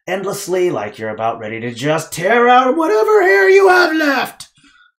endlessly like you're about ready to just tear out whatever hair you have left.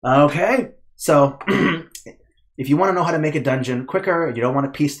 Okay? So if you want to know how to make a dungeon quicker, and you don't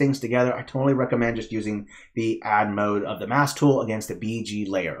want to piece things together, I totally recommend just using the add mode of the mask tool against the BG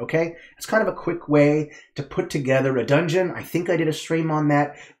layer, okay? It's kind of a quick way to put together a dungeon. I think I did a stream on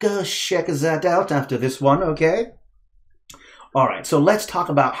that. Go check that out after this one, okay? All right, so let's talk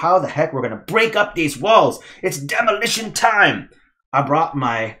about how the heck we're going to break up these walls. It's demolition time. I brought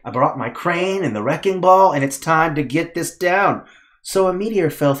my crane and the wrecking ball, and it's time to get this down. So a meteor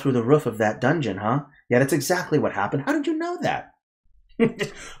fell through the roof of that dungeon, huh? Yeah, that's exactly what happened. How did you know that?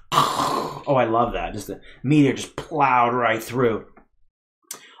 Oh, I love that. Just the meteor just plowed right through.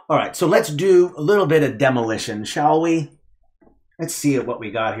 All right, so let's do a little bit of demolition, shall we? Let's see what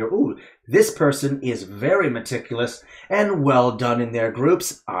we got here. Ooh, this person is very meticulous and well done in their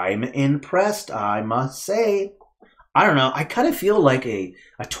groups. I'm impressed, I must say. I don't know. I kind of feel like a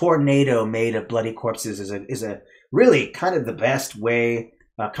tornado made of bloody corpses is a really kind of the best way,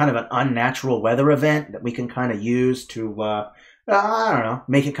 kind of an unnatural weather event that we can kind of use to, I don't know,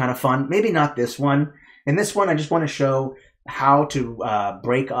 make it kind of fun. Maybe not this one. In this one, I just want to show how to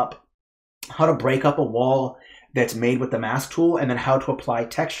break up a wall that's made with the mask tool, and then how to apply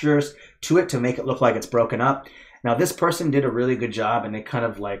textures to it to make it look like it's broken up. Now, this person did a really good job, and they kind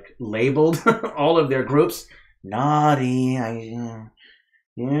of like labeled all of their groups. Naughty, I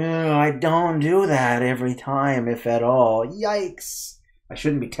don't do that every time, if at all. Yikes. I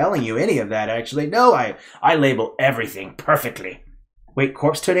shouldn't be telling you any of that, actually. No, I label everything perfectly. Wait,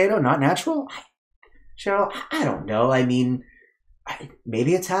 corpse tornado, not natural? Cheryl, I don't know. I mean,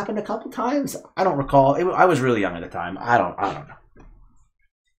 maybe it's happened a couple times. I don't recall. I was really young at the time. I don't know.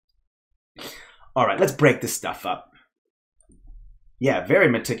 All right, let's break this stuff up. Yeah, very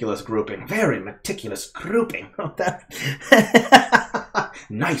meticulous grouping. Very meticulous grouping.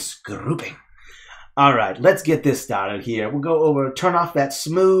 Nice grouping. All right, let's get this started here. We'll go over, turn off that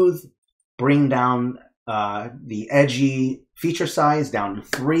smooth, bring down the edgy feature size down to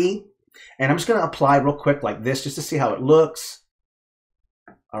 3. And I'm just going to apply real quick like this just to see how it looks.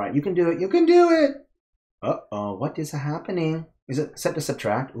 All right, you can do it. You can do it. Uh-oh, what is happening? Is it set to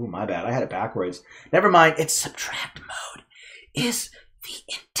subtract? Ooh, my bad. I had it backwards. Never mind. It's subtract mode. Is the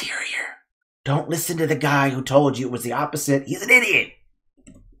interior. Don't listen to the guy who told you it was the opposite. He's an idiot.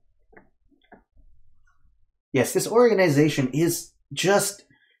 Yes, this organization is just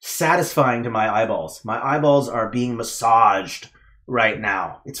satisfying to my eyeballs. My eyeballs are being massaged right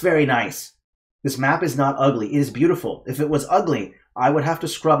now. It's very nice. This map is not ugly. It is beautiful. If it was ugly, I would have to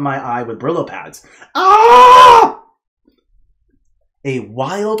scrub my eye with Brillo pads. Ah! A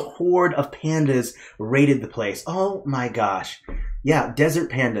wild horde of pandas raided the place. Oh my gosh. Yeah,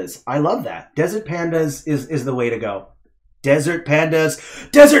 desert pandas. I love that. Desert pandas is the way to go. Desert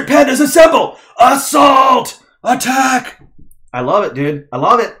pandas. Desert pandas assemble! Assault! Attack! I love it, dude. I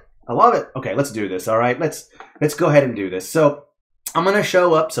love it. I love it. Okay, let's do this, all right? Let's go ahead and do this. So I'm going to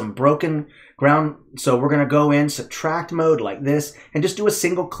show up some broken ground. So we're going to go in subtract mode like this and just do a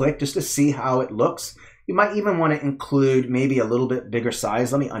single click just to see how it looks. You might even want to include maybe a little bit bigger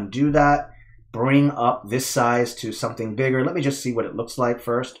size. Let me undo that. Bring up this size to something bigger. Let me just see what it looks like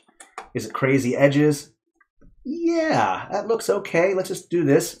first. Is it crazy edges? Yeah, that looks okay. Let's just do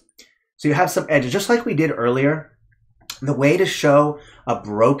this. So you have some edges, just like we did earlier. The way to show a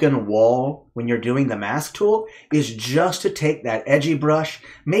broken wall when you're doing the mask tool is just to take that edgy brush,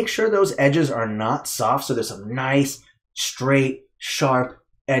 make sure those edges are not soft, so there's some nice, straight, sharp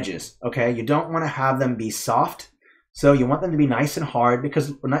edges, okay? You don't want to have them be soft, so you want them to be nice and hard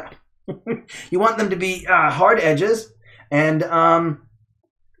because we're not. You want them to be hard edges, and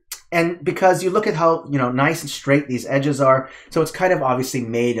because you look at how nice and straight these edges are, so it's kind of obviously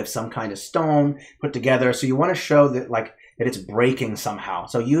made of some kind of stone put together. So you want to show that that it's breaking somehow.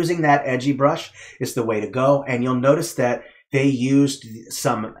 So using that edgy brush is the way to go, and you'll notice that they used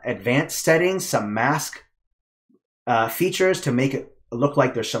some advanced settings, some mask features to make it look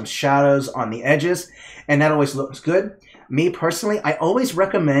like there's some shadows on the edges, and that always looks good. Me personally, I always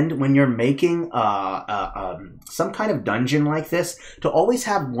recommend when you're making some kind of dungeon like this to always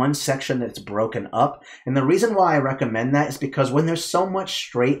have one section that's broken up. And the reason why I recommend that is because when there's so much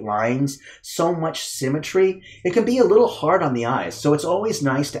straight lines, so much symmetry, it can be a little hard on the eyes. So it's always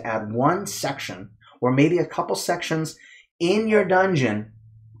nice to add one section or maybe a couple sections in your dungeon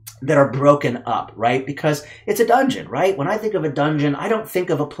that are broken up, right? Because it's a dungeon, right? When I think of a dungeon, I don't think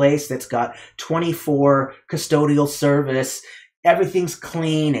of a place that's got 24 custodial service. Everything's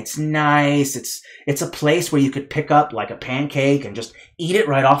clean. It's nice. It's a place where you could pick up like a pancake and just eat it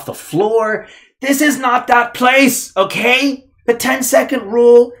right off the floor. This is not that place, okay? The 10-second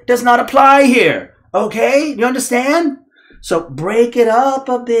rule does not apply here, okay? You understand? So break it up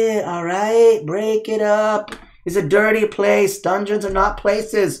a bit, all right? Break it up. It's a dirty place. Dungeons are not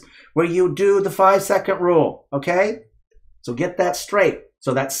places where you do the 5-second rule, okay? So get that straight.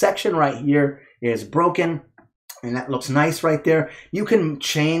 So that section right here is broken, and that looks nice right there. You can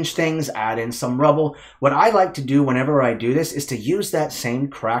change things, add in some rubble. What I like to do whenever I do this is to use that same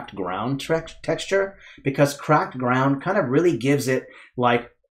cracked ground texture, because cracked ground kind of really gives it like,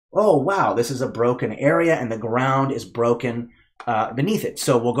 oh, wow, this is a broken area, and the ground is broken beneath it.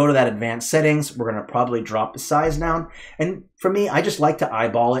 So we'll go to that advanced settings. We're going to probably drop the size down. And for me, I just like to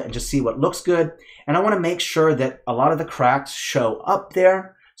eyeball it and just see what looks good. And I want to make sure that a lot of the cracks show up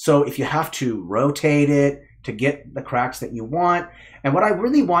there. So if you have to rotate it to get the cracks that you want. And what I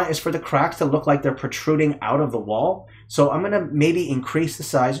really want is for the cracks to look like they're protruding out of the wall. So I'm going to maybe increase the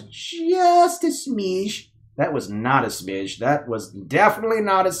size just a smidge. That was not a smidge. That was definitely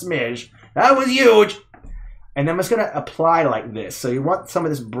not a smidge. That was huge. And I'm just going to apply like this. So you want some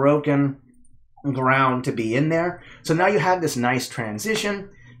of this broken ground to be in there. So now you have this nice transition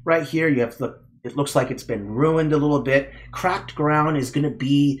right here. You have it looks like it's been ruined a little bit. Cracked ground is going to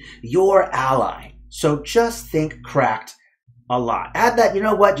be your ally. So just think cracked a lot. Add that, you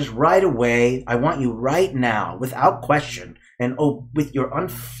know what, just right away. I want you right now, without question, and with your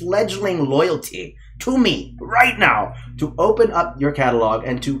unfledgling loyalty to me right now, to open up your catalog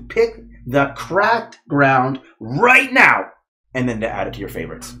and to pick the cracked ground right now, and then to add it to your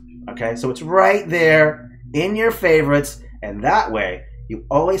favorites. Okay, so it's right there in your favorites, and that way you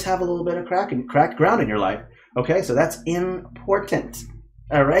always have a little bit of cracked ground in your life. Okay, so that's important.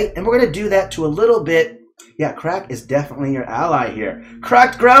 All right, and we're going to do that to a little bit. Yeah, crack is definitely your ally here.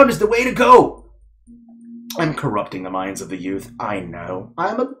 Cracked ground is the way to go. I'm corrupting the minds of the youth. I know.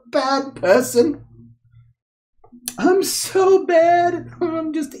 I'm a bad person. I'm so bad.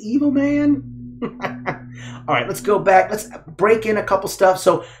 I'm just an evil man. All right, let's go back. Let's break in a couple stuff.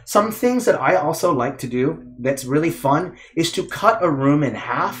 So some things that I also like to do that's really fun is to cut a room in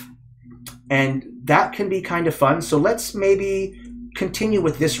half And that can be kind of fun. So let's maybe continue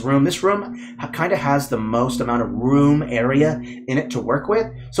with this room. This room kind of has the most amount of room area in it to work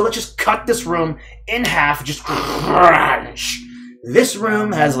with. So let's just cut this room in half. Just crunch. This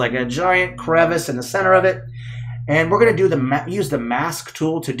room has like a giant crevice in the center of it. And we're going to do use the mask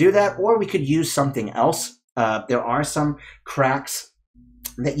tool to do that, or we could use something else. There are some cracks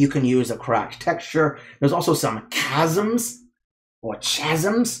that you can use, a cracked texture. There's also some chasms or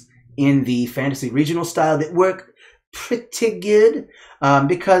chasms in the fantasy regional style that work pretty good,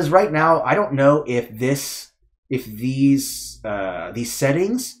 because right now I don't know if these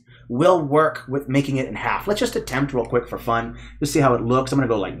settings will work with making it in half. Let's just attempt real quick for fun to see how it looks. I'm gonna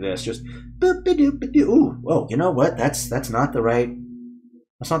go like this, just boop -a -doop -a -doo. Ooh, whoa, you know what? That's not the right.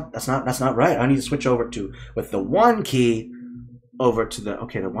 That's not right. I need to switch over to with the one key over to the.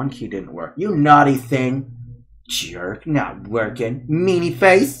 Okay, the one key didn't work. You naughty thing, jerk! Not working, meanie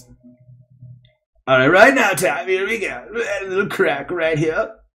face. All right, right now, Tom, here we go. A little crack right here.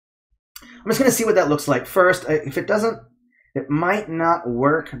 I'm just going to see what that looks like first. If it doesn't, it might not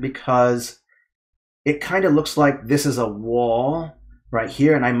work because it kind of looks like this is a wall right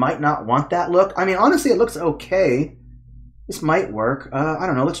here, and I might not want that look. I mean, honestly, it looks okay. This might work. I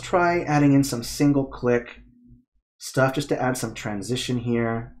don't know. Let's try adding in some single-click stuff just to add some transition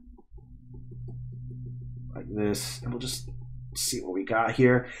here. Like this, and we'll just see what we got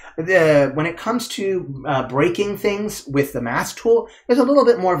here. When it comes to breaking things with the mask tool, there's a little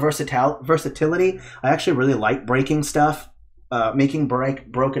bit more versatility. I actually really like breaking stuff, making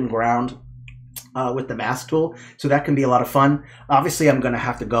broken ground with the mask tool, so that can be a lot of fun. Obviously, I'm going to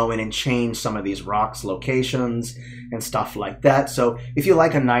have to go in and change some of these rocks locations and stuff like that. So if you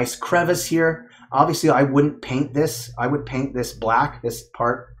like a nice crevice here, obviously I wouldn't paint this. I would paint this black, this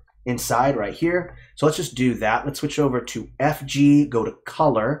part inside right here. So let's just do that. Let's switch over to FG, go to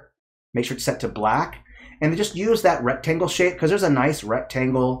color, make sure it's set to black, and just use that rectangle shape because there's a nice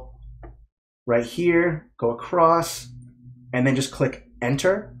rectangle right here. Go across and then just click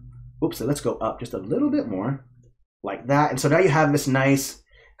enter. Oops, so let's go up just a little bit more like that. And so now you have this nice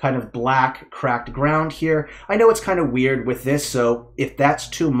kind of black cracked ground here. I know it's kind of weird with this, so if that's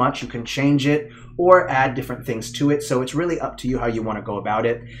too much, you can change it or add different things to it. So it's really up to you how you want to go about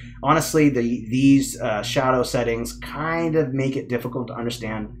it. Honestly, these shadow settings kind of make it difficult to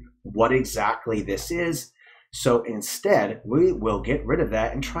understand what exactly this is. So instead, we will get rid of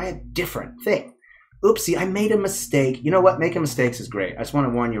that and try a different thing. Oopsie, I made a mistake. You know what? Making mistakes is great. I just want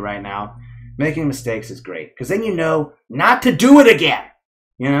to warn you right now. Making mistakes is great because then you know not to do it again.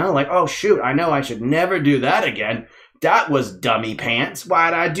 You know, like, oh, shoot, I know I should never do that again. That was dummy pants.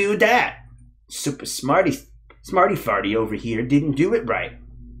 Why'd I do that? Super smarty farty over here didn't do it right.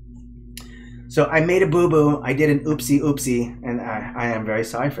 So I made a boo-boo. I did an oopsie, and I am very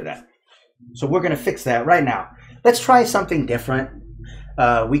sorry for that. So we're going to fix that right now. Let's try something different.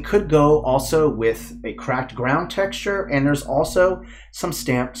 We could go also with a cracked ground texture, and there's also some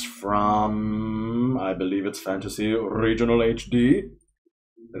stamps from, I believe it's Fantasy Regional HD.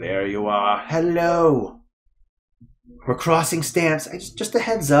 There you are. Hello. We're crossing stamps. Just a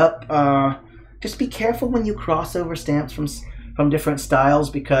heads up. Just be careful when you cross over stamps from different styles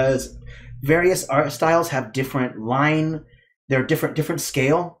because various art styles have different line. They're different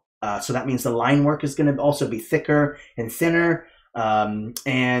scale. So that means the line work is going to also be thicker and thinner.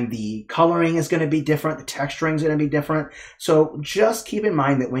 And the coloring is going to be different. The texturing is going to be different. So just keep in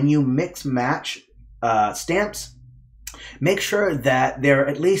mind that when you mix match stamps, make sure that they're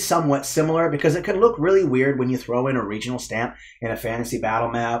at least somewhat similar because it can look really weird when you throw in a regional stamp in a fantasy battle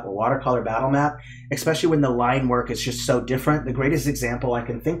map or watercolor battle map, especially when the line work is just so different. The greatest example I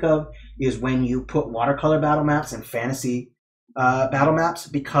can think of is when you put watercolor battle maps and fantasy battle maps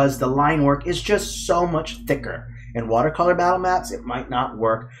because the line work is just so much thicker. In watercolor battle maps, it might not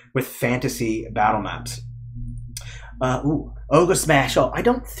work with fantasy battle maps. Ogre Smash. Oh, I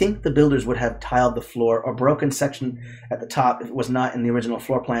don't think the builders would have tiled the floor or broken section at the top if it was not in the original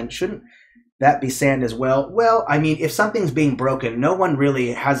floor plan. Shouldn't that be sand as well? Well, I mean, if something's being broken, no one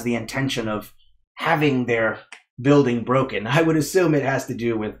really has the intention of having their building broken. I would assume it has to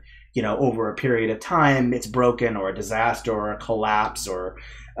do with, you know, over a period of time, it's broken or a disaster or a collapse or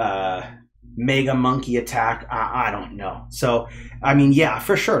mega monkey attack. I don't know. So, I mean, yeah,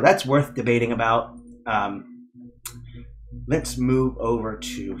 for sure. That's worth debating about. Let's move over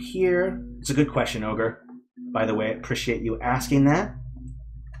to here. It's a good question, Ogre. By the way, I appreciate you asking that.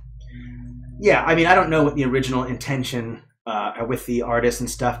 Yeah, I mean, I don't know what the original intention with the artist and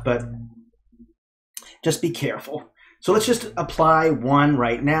stuff, but just be careful. So let's just apply one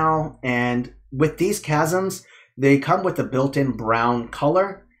right now. And with these chasms, they come with a built-in brown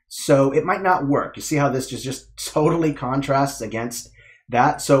color. So it might not work. You see how this just totally contrasts against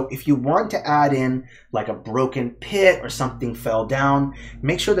that? So if you want to add in like a broken pit or something fell down,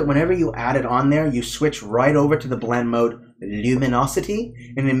 make sure that whenever you add it on there, you switch right over to the blend mode luminosity,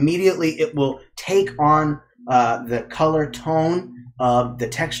 and immediately it will take on the color tone of the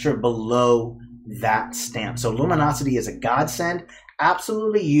texture below that stamp. So luminosity is a godsend.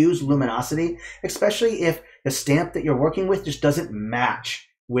 Absolutely use luminosity, especially if the stamp that you're working with just doesn't match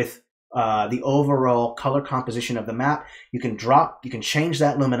with the overall color composition of the map. You can change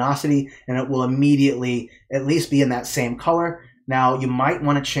that luminosity and it will immediately at least be in that same color. Now you might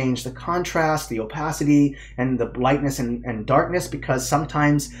want to change the contrast, the opacity, and the brightness and darkness, because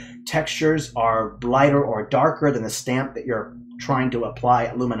sometimes textures are brighter or darker than the stamp that you're trying to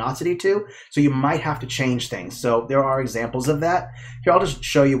apply luminosity to. So you might have to change things. So there are examples of that. Here, I'll just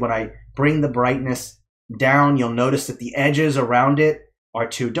show you when I bring the brightness down, you'll notice that the edges around it are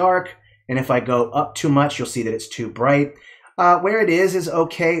too dark. And if I go up too much, you'll see that it's too bright. Where it is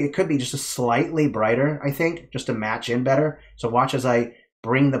okay. It could be just a slightly brighter, I think, just to match in better. So watch as I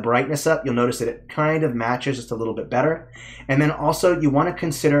bring the brightness up. You'll notice that it kind of matches just a little bit better. And then also you want to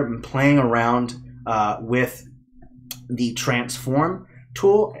consider playing around with the transform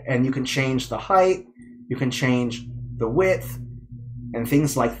tool, and you can change the height, you can change the width, and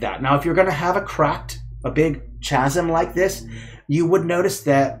things like that. Now, if you're going to have a big chasm like this, you would notice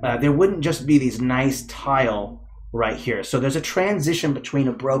that there wouldn't just be these nice tile right here. So there's a transition between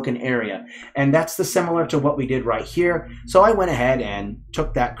a broken area, and that's similar to what we did right here. So I went ahead and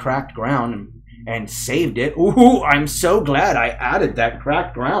took that cracked ground and saved it. Ooh, I'm so glad I added that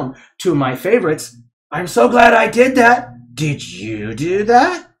cracked ground to my favorites. I'm so glad I did that. Did you do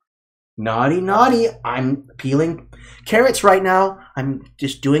that? Naughty, naughty. I'm peeling carrots right now. I'm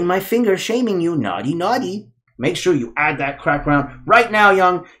just doing my finger shaming you. Naughty, naughty. Make sure you add that cracked ground right now,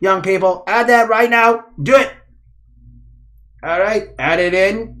 young people. Add that right now. Do it. All right, add it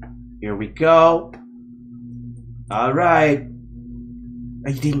in. Here we go. All right.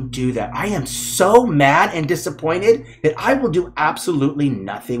 You didn't do that. I am so mad and disappointed that I will do absolutely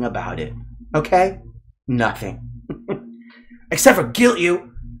nothing about it. Okay? Nothing. Except for guilt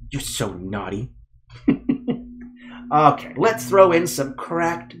you. You're so naughty. Okay, let's throw in some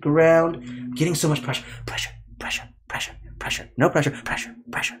cracked ground. I'm getting so much pressure. Pressure, pressure, pressure, pressure. No pressure, pressure,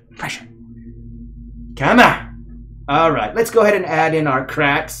 pressure, pressure. Come on. All right, let's go ahead and add in our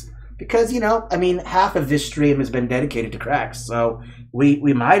cracks, because, half of this stream has been dedicated to cracks, so we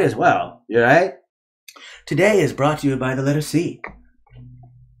might as well, you right? Today is brought to you by the letter C,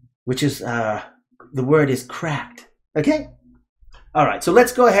 which is, the word is cracked, okay? All right, so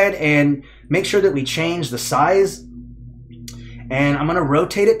let's go ahead and make sure that we change the size, and I'm gonna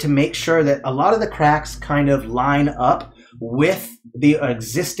rotate it to make sure that a lot of the cracks kind of line up with the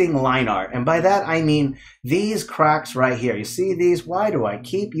existing line art. And by that, I mean these cracks right here. You see these? Why do I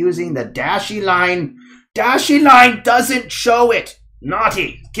keep using the dashy line? Dashy line doesn't show it.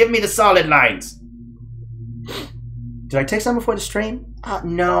 Naughty. Give me the solid lines. Did I take some before the stream?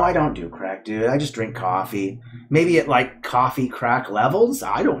 No, I don't do crack, dude. I just drink coffee. Maybe at like coffee crack levels.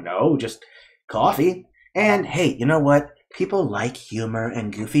 I don't know. Just coffee. And hey, you know what? People like humor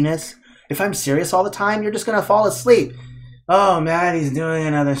and goofiness. If I'm serious all the time, you're just going to fall asleep. Oh, Maddie's doing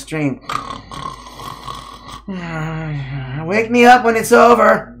another stream. Wake me up when it's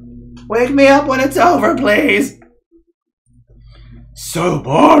over. Wake me up when it's over, please. So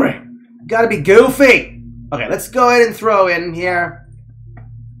boring. Gotta be goofy. Okay, let's go ahead and throw in here.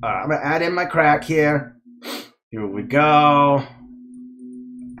 I'm gonna add in my crack here. Here we go.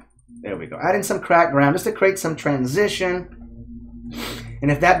 There we go. Add in some crack ground just to create some transition.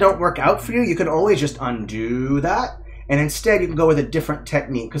 And if that don't work out for you, you can always just undo that. And instead, you can go with a different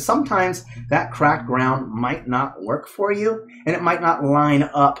technique, because sometimes that cracked ground might not work for you, and it might not line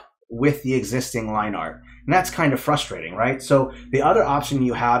up with the existing line art. And that's kind of frustrating, right? So the other option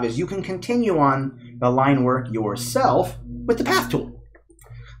you have is you can continue on the line work yourself with the path tool.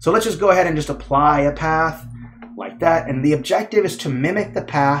 So let's just go ahead and just apply a path like that. And the objective is to mimic the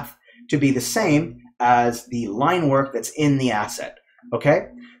path to be the same as the line work that's in the asset, okay?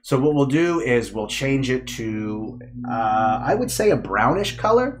 So what we'll do is we'll change it to, I would say, a brownish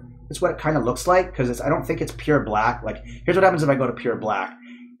color. That's what it kind of looks like, because I don't think it's pure black. Like, here's what happens if I go to pure black.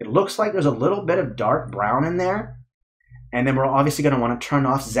 It looks like there's a little bit of dark brown in there. And then we're obviously going to want to turn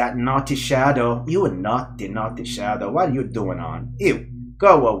off that naughty shadow. You are naughty, naughty shadow. What are you doing on? Ew,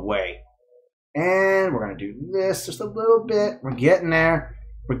 go away. And we're going to do this just a little bit. We're getting there.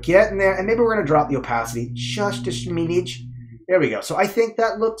 We're getting there. And maybe we're going to drop the opacity just a smidge. There we go. So I think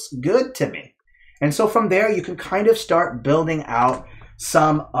that looks good to me. And so from there, you can kind of start building out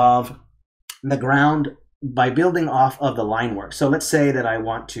some of the ground by building off of the line work. So let's say that I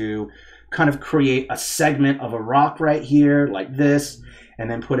want to kind of create a segment of a rock right here like this, and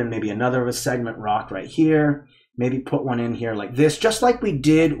then put in maybe another of a segment rock right here. Maybe put one in here like this, just like we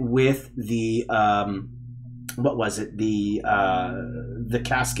did with the, what was it? The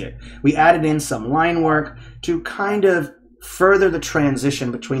casket. We added in some line work to kind of further the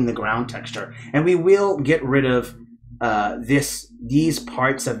transition between the ground texture. And we will get rid of these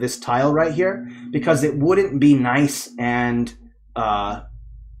parts of this tile right here, because it wouldn't be nice and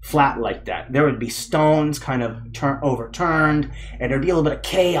flat like that. There would be stones kind of overturned, and there'd be a little bit of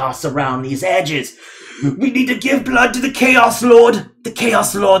chaos around these edges. We need to give blood to the Chaos Lord. The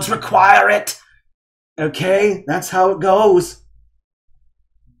Chaos Lords require it. Okay, that's how it goes.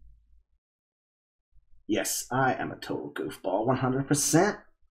 Yes, I am a total goofball, 100%.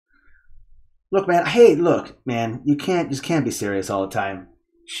 Look, man. Hey, look, man. You just can't be serious all the time.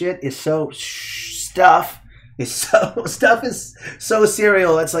 Shit is so stuff is so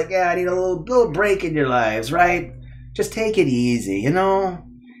serial. It's like, yeah, I need a little break in your lives, right? Just take it easy, you know.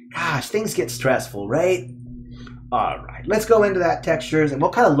 Gosh, things get stressful, right? All right, let's go into that textures, and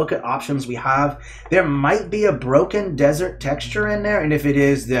we'll kind of look at options we have. There might be a broken desert texture in there, and if it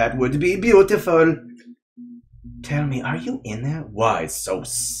is, that would be beautiful. Tell me, are you in there? Why so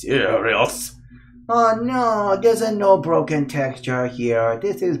serious? Oh no, there's no broken texture here.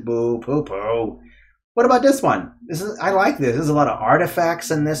 This is boo-poo-poo. What about this one? I like this. There's a lot of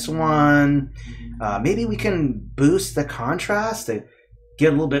artifacts in this one. Maybe we can boost the contrast to get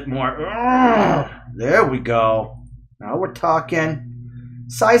a little bit more. There we go. Now we're talking.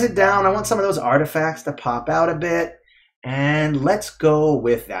 Size it down. I want some of those artifacts to pop out a bit. And let's go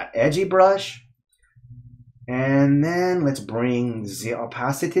with that edgy brush. And then let's bring the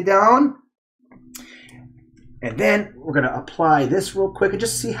opacity down. And then we're going to apply this real quick and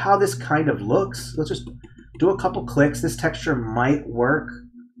just see how this kind of looks. Let's just do a couple clicks. This texture might work.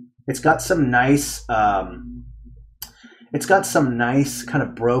 It's got some nice kind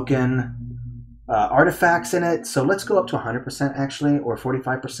of broken artifacts in it. So let's go up to 100% actually, or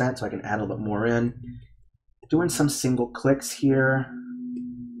 45%, so I can add a little bit more in. Doing some single clicks here.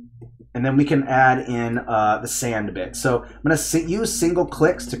 And then we can add in the sand bit. So I'm going to use single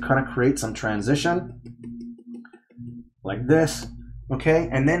clicks to kind of create some transition. Like this. Okay,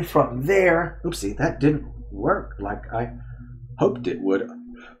 and then from there, oopsie, that didn't work like I hoped it would.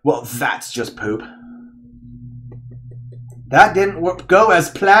 Well, that's just poop. That didn't go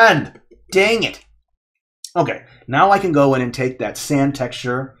as planned. Dang it. Okay, now I can go in and take that sand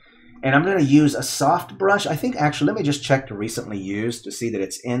texture, and I'm going to use a soft brush. I think actually, let me just check the recently used to see that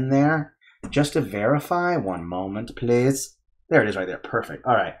it's in there. Just to verify. One moment, please. There it is right there. Perfect.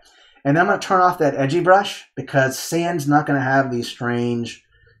 All right. And then I'm going to turn off that edgy brush because sand's not going to have these strange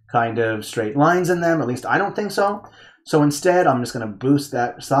kind of straight lines in them. At least I don't think so. So instead, I'm just going to boost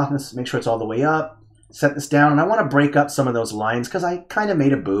that softness, make sure it's all the way up, set this down. And I want to break up some of those lines because I kind of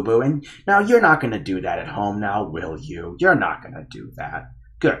made a boo-boo. And now you're not going to do that at home now, will you? You're not going to do that.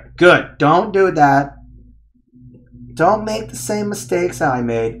 Good, good. Don't do that. Don't make the same mistakes I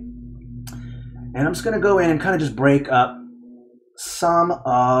made. And I'm just going to go in and kind of just break up some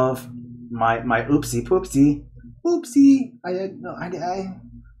of my oopsie poopsie. Oopsie.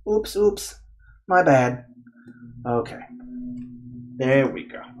 Oops. My bad. Okay. There we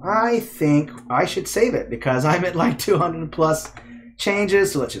go. I think I should save it because I'm at like 200 plus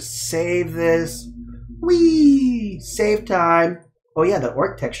changes. So let's just save this. Whee! Save time. Oh yeah, the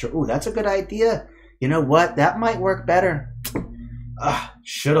orc texture. Ooh, that's a good idea. You know what? That might work better.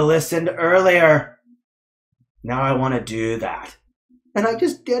 Should have listened earlier. Now I want to do that. And I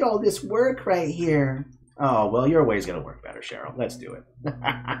just did all this work right here. Oh, well, your way's going to work better, Cheryl. Let's do it.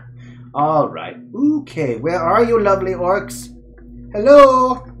 All right. Okay, where are you, lovely orcs?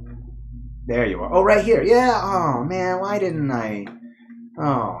 Hello? There you are. Oh, right here. Yeah. Oh, man, why didn't I?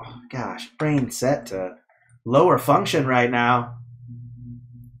 Oh, gosh. Brain set to lower function right now.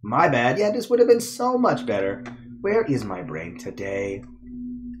 My bad. Yeah, this would have been so much better. Where is my brain today?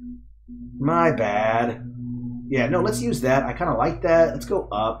 My bad. Yeah, no, let's use that. I kind of like that. Let's go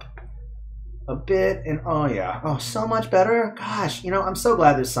up a bit. And oh, yeah. Oh, so much better. Gosh, you know, I'm so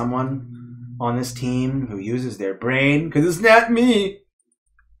glad there's someone on this team who uses their brain because it's not me.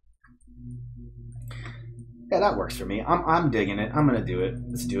 Yeah, that works for me. I'm digging it. I'm going to do it.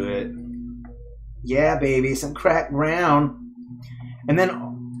 Let's do it. Yeah, baby. Some cracked ground. And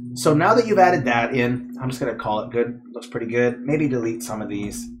then, so now that you've added that in, I'm just going to call it good. Looks pretty good. Maybe delete some of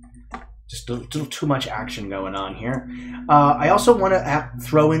these. Just a little too much action going on here. I also want to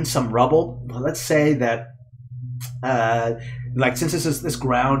throw in some rubble. Let's say that Like since this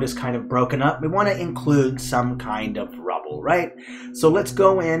ground is kind of broken up, we want to include some kind of rubble, right? So let's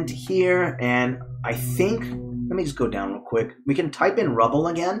go into here, and I think, let me just go down real quick. We can type in rubble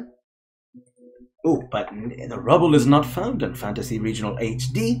again. Oh, but the rubble is not found in Fantasy Regional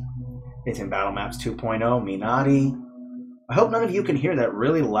HD. It's in Battle Maps 2.0, Minati. I hope none of you can hear that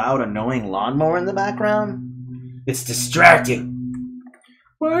really loud, annoying lawnmower in the background. It's distracting.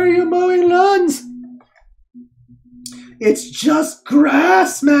 Why are you mowing lawns? It's just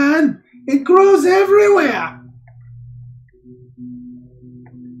grass, man. It grows everywhere.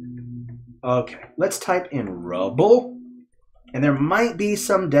 Okay, let's type in rubble. And there might be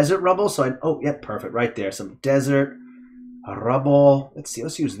some desert rubble. So oh, yeah, perfect. Right there. Some desert rubble. Let's see.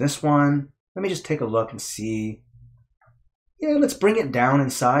 Let's use this one. Let me just take a look and see. Yeah, let's bring it down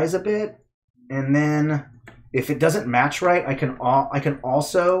in size a bit. And then if it doesn't match right, I can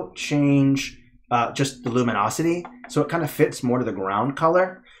also change just the luminosity, so it kind of fits more to the ground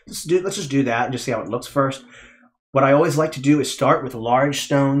color. Let's just do that and just see how it looks first. What I always like to do is start with large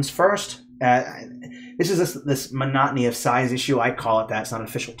stones first. This is this monotony of size issue. I call it that. It's not an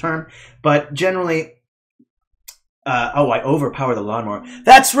official term, but generally, oh, I overpower the lawnmower.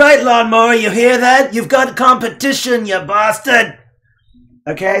 That's right, lawnmower. You hear that? You've got competition, you bastard.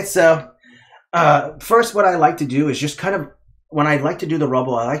 Okay, so first, what I like to do is just kind of, when I like to do the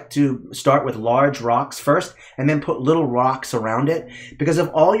rubble, I like to start with large rocks first and then put little rocks around it. Because if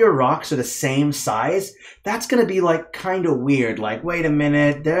all your rocks are the same size, that's going to be like kind of weird. Like, wait a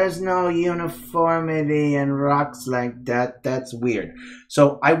minute, there's no uniformity in rocks like that. That's weird.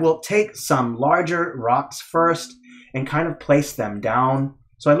 So I will take some larger rocks first and kind of place them down.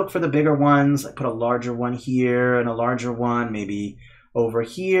 So I look for the bigger ones. I put a larger one here and a larger one maybe over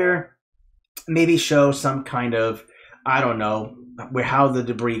here. Maybe show some kind of, I don't know, how the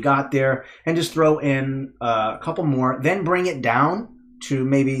debris got there, and just throw in a couple more, then bring it down to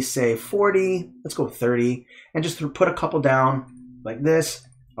maybe say 40, let's go 30, and just put a couple down like this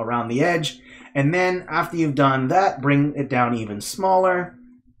around the edge. And then after you've done that, bring it down even smaller.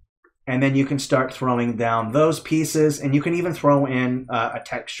 And then you can start throwing down those pieces, and you can even throw in a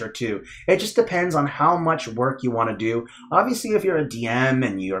texture too. It just depends on how much work you want to do. Obviously, if you're a DM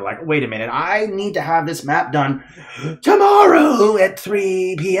and you're like, wait a minute, I need to have this map done tomorrow at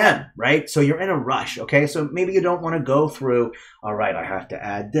 3 p.m., right? So you're in a rush, okay? So maybe you don't want to go through, all right, I have to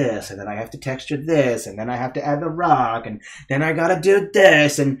add this, and then I have to texture this, and then I have to add the rock, and then I got to do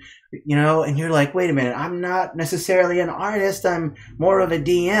this, and you know, and you're like, wait a minute, I'm not necessarily an artist, I'm more of a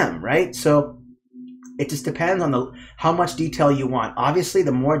DM, right? So it just depends on how much detail you want. Obviously,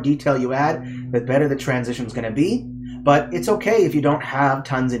 the more detail you add, the better the transition is going to be. But it's okay if you don't have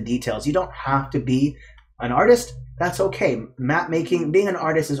tons of details. You don't have to be an artist. That's okay. Map making, being an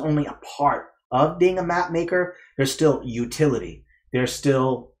artist is only a part of being a map maker. There's still utility. There's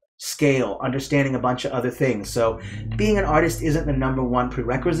still scale, understanding a bunch of other things. So being an artist isn't the #1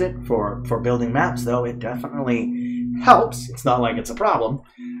 prerequisite for building maps, though it definitely helps. It's not like it's a problem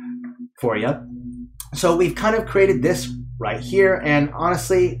for you. So we've kind of created this right here, and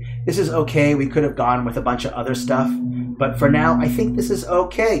honestly, this is okay. We could have gone with a bunch of other stuff, but for now, I think this is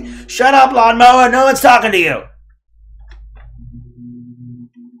okay. Shut up, lawnmower! No one's talking to you!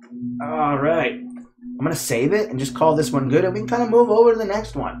 All right. I'm going to save it and just call this one good, and we can kind of move over to the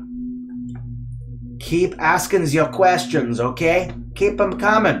next one. Keep asking your questions, okay? Keep them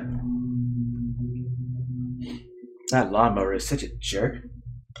coming. That lawnmower is such a jerk.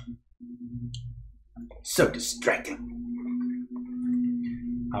 So distracting.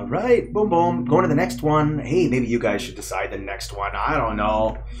 All right, boom, boom. Going to the next one. Hey, maybe you guys should decide the next one. I don't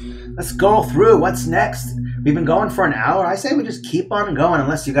know. Let's go through. What's next? We've been going for an hour. I say we just keep on going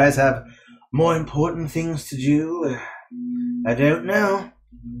unless you guys have more important things to do. I don't know.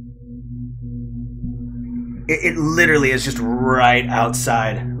 It literally is just right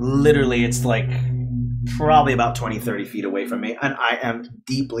outside. Literally, it's like probably about 20, 30 feet away from me. And I am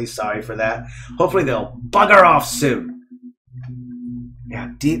deeply sorry for that. Hopefully they'll bugger off soon. Yeah,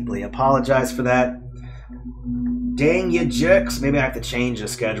 deeply apologize for that. Dang you jerks. Maybe I have to change the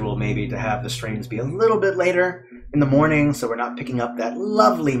schedule maybe to have the streams be a little bit later in the morning so we're not picking up that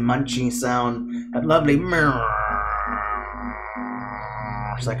lovely munchy sound. That lovely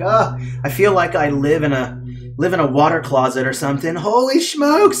It's like, oh, I feel like I live in a water closet or something. Holy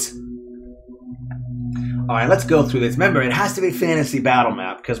smokes! All right, let's go through this. Remember, it has to be fantasy battle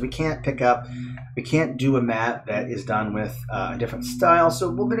map because we can't do a map that is done with a different style. So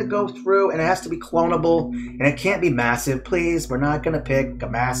we're gonna go through, and it has to be clonable, and it can't be massive. Please, we're not gonna pick a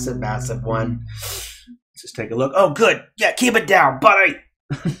massive one. Let's just take a look. Oh, good. Yeah, keep it down, buddy.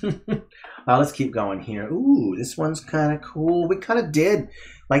 Let's keep going here. Ooh, this one's kind of cool. We kind of did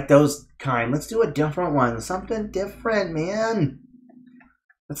like those kind. Let's do a different one. Something different, man.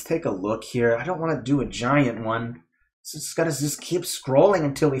 Let's take a look here. I don't want to do a giant one. Just gotta just keep scrolling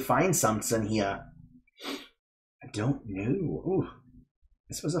until we find something here. I don't know. Ooh,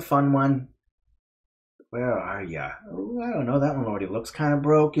 this was a fun one. Where are ya? Ooh, I don't know. That one already looks kind of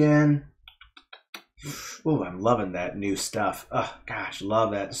broken. Ooh, I'm loving that new stuff. Oh, gosh,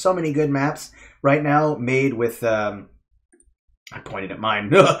 love that. So many good maps right now made with, I pointed at mine.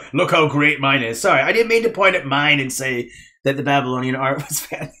 Look how great mine is. Sorry, I didn't mean to point at mine and say that the Babylonian art was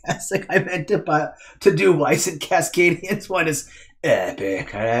fantastic. I meant to do Weiss and Cascadian's one is epic.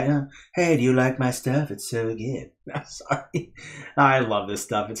 Hey, do you like my stuff? It's so good. I'm sorry. I love this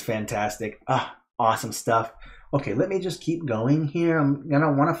stuff. It's fantastic. Awesome stuff. Okay, let me just keep going here. I'm going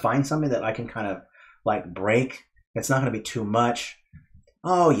to want to find something that I can kind of like break. It's not going to be too much.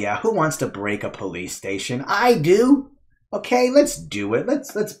 Oh yeah, who wants to break a police station? I do. Okay, let's do it.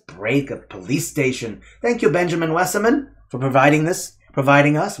 Let's break a police station. Thank you, Benjamin Wesselman, for providing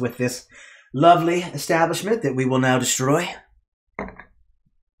us with this lovely establishment that we will now destroy.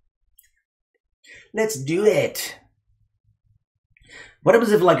 Let's do it. What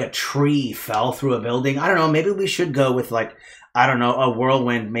happens if like a tree fell through a building? I don't know, maybe we should go with like, I don't know, a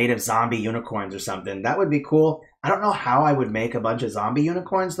whirlwind made of zombie unicorns or something. That would be cool. I don't know how I would make a bunch of zombie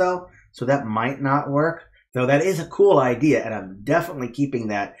unicorns though, so that might not work. Though that is a cool idea, and I'm definitely keeping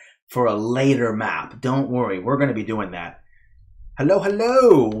that for a later map. Don't worry, we're going to be doing that. Hello,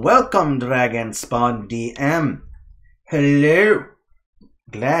 hello. Welcome, Dragon Spawn DM. Hello.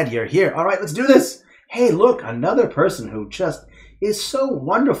 Glad you're here. All right, let's do this. Hey, look, another person who just is so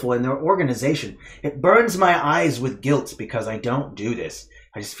wonderful in their organization. It burns my eyes with guilt because I don't do this.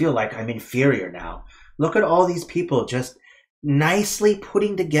 I just feel like I'm inferior now. Look at all these people just nicely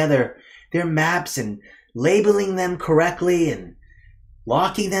putting together their maps and labeling them correctly and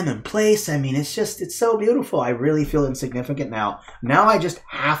locking them in place. I mean, it's so beautiful. I really feel insignificant now. Now I just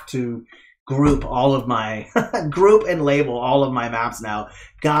have to group all of my, group and label all of my maps now.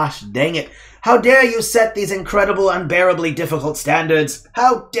 Gosh dang it. How dare you set these incredible, unbearably difficult standards?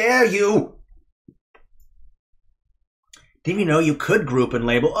 How dare you? Didn't you know you could group and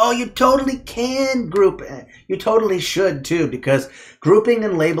label? Oh, you totally can group. You totally should too, because grouping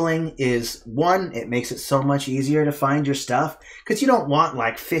and labeling is, one, it makes it so much easier to find your stuff, because you don't want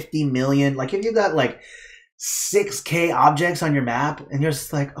like 50 million, like if you got like 6K objects on your map and you're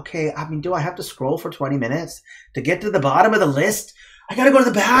just like, okay, I mean, do I have to scroll for 20 minutes to get to the bottom of the list? I gotta go to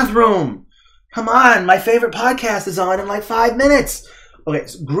the bathroom. Come on, my favorite podcast is on in like 5 minutes. Okay,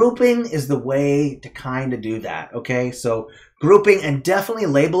 so grouping is the way to kind of do that, okay? So grouping, and definitely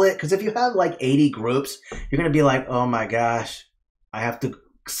label it, because if you have like 80 groups, you're going to be like, oh my gosh, I have to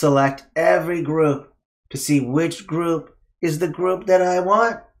select every group to see which group is the group that I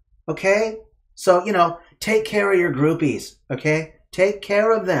want, okay? So, you know, take care of your groupies, okay? Take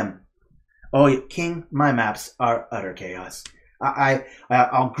care of them. Oh, King, my maps are utter chaos.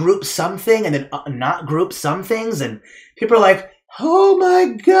 I'll group something and then not group some things, and people are like, oh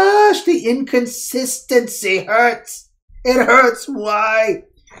my gosh, the inconsistency hurts. It hurts. Why?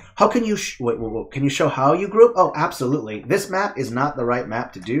 How can you, wait, can you show how you group? Oh, absolutely. This map is not the right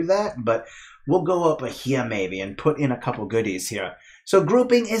map to do that, but we'll go up here maybe and put in a couple goodies here. So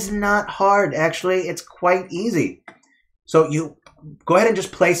grouping is not hard. Actually, it's quite easy. So you go ahead and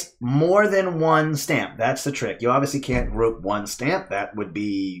just place more than one stamp. That's the trick. You obviously can't group one stamp. That would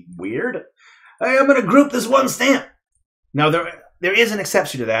be weird. Hey, I'm going to group this one stamp. Now, there is an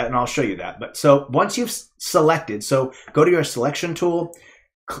exception to that, and I'll show you that. But so once you've selected, so go to your selection tool,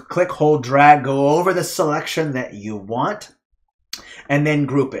 click, hold, drag, go over the selection that you want, and then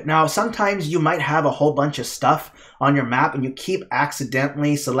group it. Now, sometimes you might have a whole bunch of stuff on your map, and you keep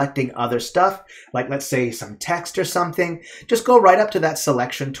accidentally selecting other stuff, like let's say some text or something. Just go right up to that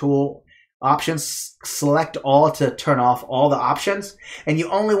selection tool, options, select all to turn off all the options, and you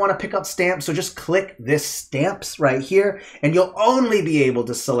only want to pick up stamps, so just click this stamps right here, and you'll only be able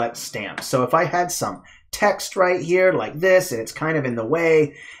to select stamps. So if I had some text right here like this, and it's kind of in the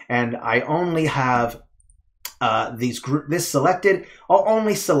way, and I only have this selected, I'll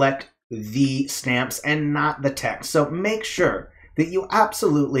only select the stamps and not the text. So make sure that you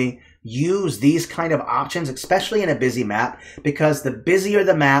absolutely use these kind of options, especially in a busy map, because the busier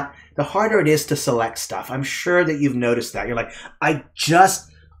the map, the harder it is to select stuff. I'm sure that you've noticed that. You're like, I just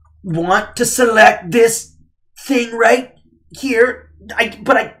want to select this thing right here,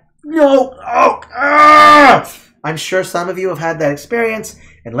 no, I'm sure some of you have had that experience,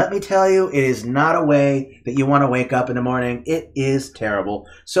 and let me tell you, it is not a way that you want to wake up in the morning. It is terrible.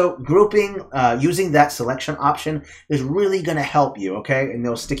 So grouping, using that selection option is really going to help you, okay, in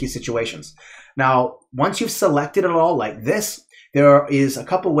those sticky situations. Now, once you've selected it all like this, there is a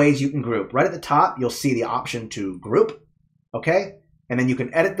couple ways you can group. Right at the top, you'll see the option to group, okay? And then you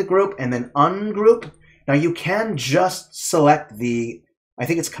can edit the group and then ungroup. Now, you can just select the, I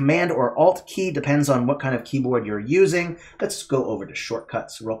think it's Command or Alt key, depends on what kind of keyboard you're using. Let's go over to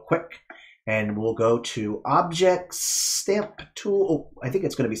shortcuts real quick. And we'll go to Object, Stamp Tool. Oh, I think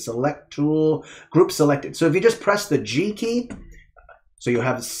it's going to be Select Tool, Group Selected. So if you just press the G key, so you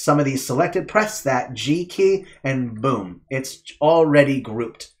have some of these selected, press that G key, and boom, it's already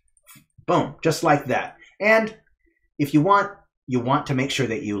grouped. Boom, just like that. And if you want to make sure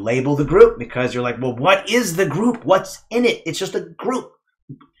that you label the group, because you're like, well, what is the group? What's in it? It's just a group.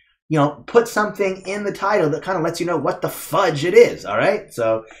 You know, put something in the title that kind of lets you know what the fudge it is, all right?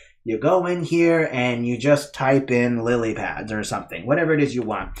 So you go in here and you just type in lily pads or something, whatever it is you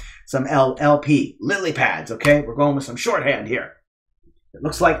want. Some LP, lily pads, okay? We're going with some shorthand here. It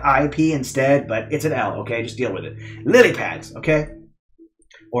looks like IP instead, but it's an L, okay? Just deal with it. Lily pads, okay?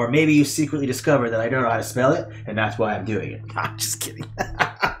 Or maybe you secretly discover that I don't know how to spell it, and that's why I'm doing it. I'm just kidding.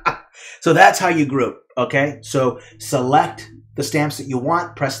 So that's how you group, okay? So select the stamps that you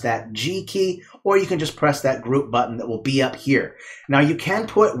want, press that G key, or you can just press that group button that will be up here. Now, you can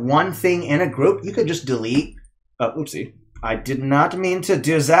put one thing in a group. You could just delete. Oopsie. I did not mean to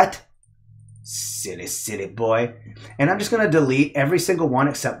do that. Silly boy. And I'm just going to delete every single one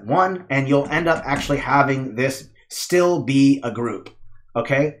except one, and you'll end up actually having this still be a group.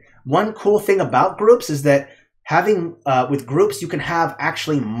 Okay? One cool thing about groups is that having, with groups, you can have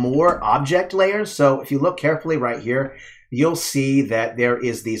actually more object layers. So if you look carefully right here, you'll see that there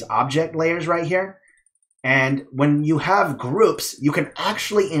is these object layers right here. And when you have groups, you can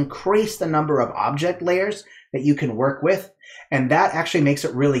actually increase the number of object layers that you can work with. And that actually makes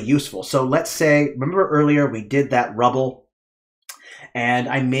it really useful. So let's say, remember earlier we did that rubble and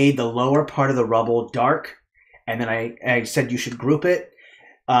I made the lower part of the rubble dark. And then I said you should group it.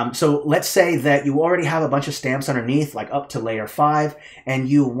 So let's say that you already have a bunch of stamps underneath, like up to layer 5, and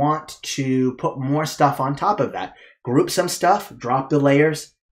you want to put more stuff on top of that. Group some stuff, drop the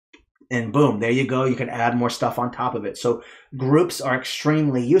layers, and boom, there you go. You can add more stuff on top of it. So groups are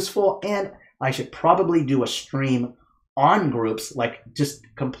extremely useful, and I should probably do a stream on groups, like just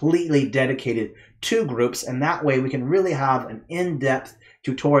completely dedicated to groups, and that way we can really have an in-depth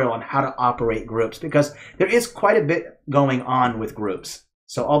tutorial on how to operate groups, because there is quite a bit going on with groups.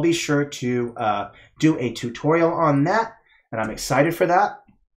 So I'll be sure to do a tutorial on that, and I'm excited for that.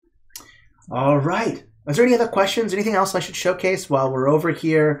 All right. Is there any other questions? Anything else I should showcase while we're over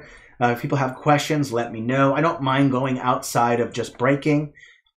here? If people have questions, let me know. I don't mind going outside of just breaking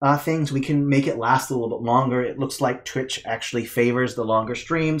things. We can make it last a little bit longer. It looks like Twitch actually favors the longer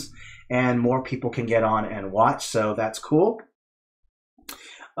streams, and more people can get on and watch, so that's cool.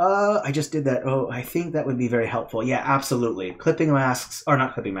 I just did that. Oh, I think that would be very helpful. Yeah, absolutely. Clipping masks, or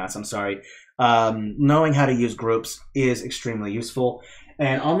not clipping masks, I'm sorry. Knowing how to use groups is extremely useful.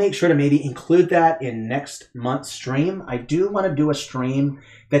 And I'll make sure to maybe include that in next month's stream. I do want to do a stream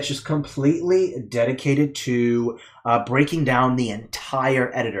that's just completely dedicated to breaking down the entire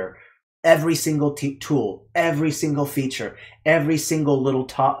editor. Every single tool, every single feature, every single little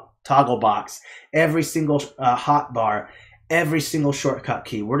toggle box, every single hotbar, every single shortcut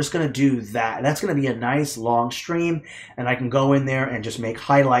key. We're just going to do that. And that's going to be a nice long stream, and I can go in there and just make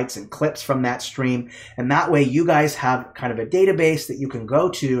highlights and clips from that stream. And that way you guys have kind of a database that you can go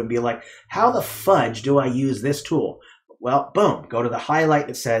to and be like, how the fudge do I use this tool? Well, boom, go to the highlight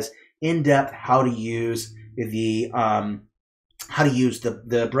that says in depth how to use the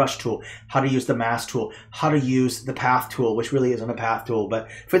brush tool, how to use the mask tool, how to use the path tool, which really isn't a path tool, but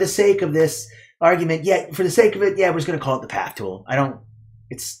for the sake of this argument, for the sake of it, we're just going to call it the path tool.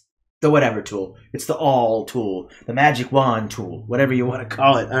 It's the whatever tool. It's the all tool, the magic wand tool, whatever you want to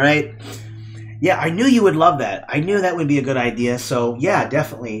call it, all right? Yeah, I knew you would love that. I knew that would be a good idea. So yeah,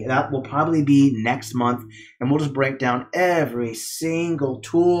 definitely. That will probably be next month, and we'll just break down every single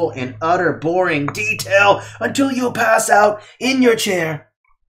tool in utter boring detail until you pass out in your chair.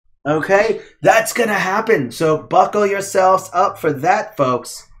 Okay? That's going to happen. So buckle yourselves up for that,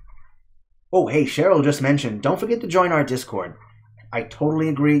 folks. Oh, hey, Cheryl just mentioned, don't forget to join our Discord. I totally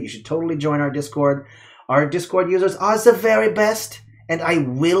agree. You should totally join our Discord. Our Discord users are the very best, and I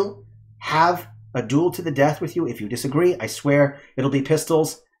will have a duel to the death with you if you disagree. I swear it'll be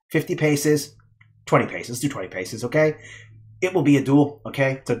pistols, 50 paces, 20 paces. Do 20 paces, okay? It will be a duel,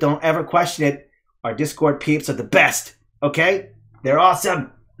 okay? So don't ever question it. Our Discord peeps are the best, okay? They're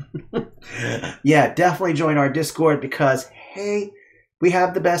awesome. Yeah, definitely join our Discord because, hey, we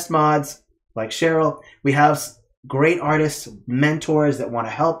have the best mods like Cheryl. We have great artists, mentors that want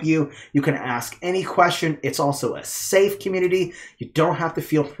to help you. You can ask any question. It's also a safe community. You don't have to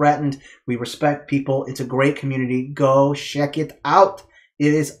feel threatened. We respect people. It's a great community. Go check it out.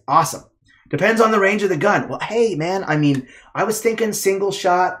 It is awesome. Depends on the range of the gun. Well, hey, man, I mean, I was thinking single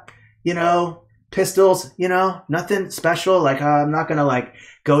shot, you know, pistols, you know, nothing special. Like, I'm not going to, like,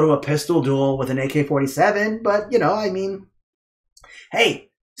 go to a pistol duel with an AK-47. But, you know, I mean,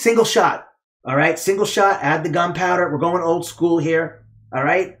 hey, single shot. All right, single shot, add the gunpowder. We're going old school here. All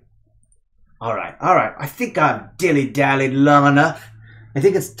right? All right. I think I've dilly-dallied long enough. I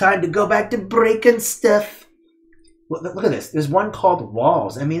think it's time to go back to breaking stuff. Look at this. There's one called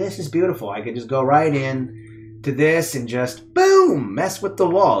Walls. I mean, this is beautiful. I could just go right in to this and just, boom, mess with the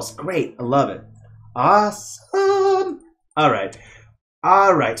walls. Great. I love it. Awesome. All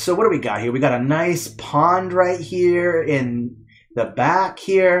right. So what do we got here? We got a nice pond right here in the back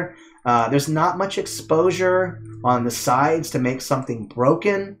here. There's not much exposure on the sides to make something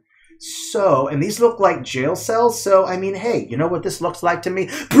broken. So, and these look like jail cells. So, I mean, hey, you know what this looks like to me?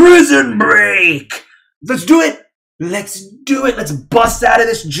 Prison Break! Let's do it! Let's do it! Let's bust out of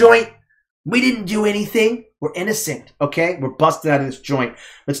this joint. We didn't do anything. We're innocent, okay? We're busted out of this joint.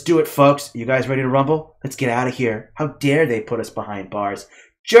 Let's do it, folks. You guys ready to rumble? Let's get out of here. How dare they put us behind bars?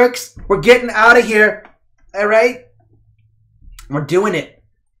 Jerks, we're getting out of here. All right? We're doing it.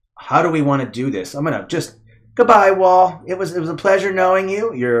 How do we want to do this? I'm gonna just goodbye, Wall. It was a pleasure knowing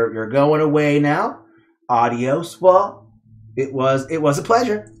you. You're going away now. Adios, Wall. It was a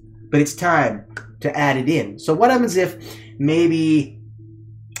pleasure, but it's time to add it in. So what happens if maybe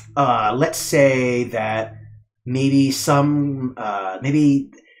let's say that maybe some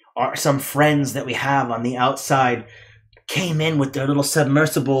friends that we have on the outside came in with their little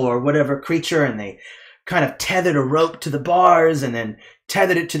submersible or whatever creature, and they kind of tethered a rope to the bars and then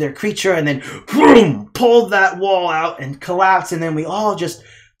tethered it to their creature and then boom, pulled that wall out and collapsed, and then we all just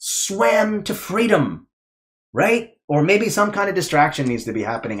swam to freedom, right? Or maybe some kind of distraction needs to be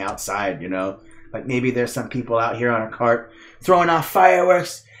happening outside, you know? Like maybe there's some people out here on a cart throwing off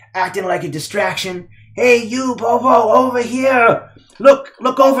fireworks, acting like a distraction. Hey, you, Bobo, over here. Look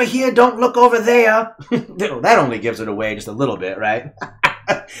over here. Don't look over there. That only gives it away just a little bit, right?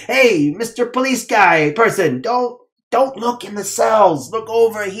 Hey, Mr. Police Guy person, don't look in the cells. Look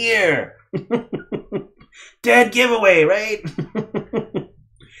over here. Dead giveaway, right?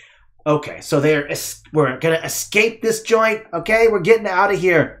 Okay, so we're going to escape this joint. Okay, we're getting out of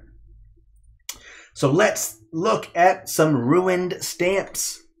here. So let's look at some ruined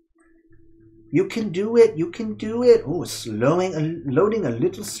stamps. You can do it. You can do it. Oh, it's loading a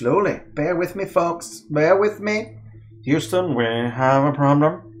little slowly. Bear with me, folks. Bear with me. Houston, we have a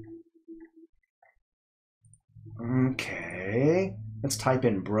problem. Okay. Let's type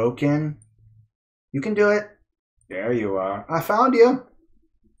in broken. You can do it. There you are. I found you.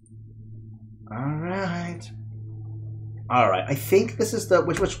 All right. All right. I think this is the...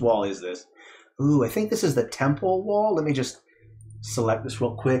 Which wall is this? Ooh, I think this is the temple wall. Let me just select this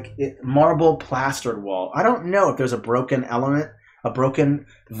real quick. Marble plastered wall. I don't know if there's a broken element, a broken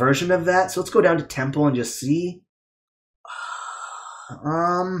version of that. So let's go down to temple and just see.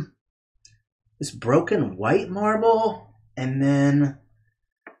 This broken white marble, and then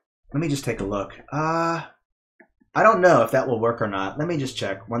let me just take a look. I don't know if that will work or not. Let me just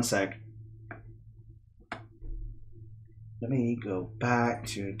check. One sec. Let me go back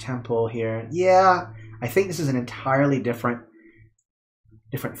to temple here. Yeah, I think this is an entirely different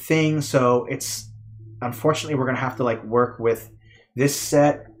thing. So it's unfortunately we're gonna have to like work with this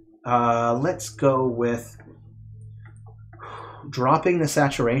set. Let's go with dropping the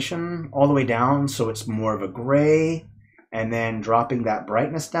saturation all the way down so it's more of a gray, and then dropping that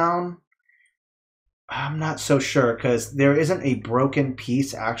brightness down. I'm not so sure because there isn't a broken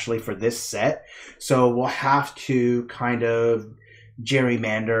piece actually for this set, so we'll have to kind of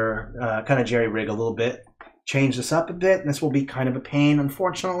gerrymander, kind of jerry rig a little bit, change this up a bit. This will be kind of a pain,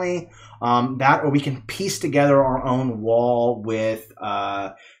 unfortunately. That, or we can piece together our own wall with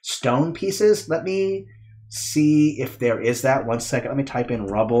stone pieces. Let me see if there is that. One second. Let me type in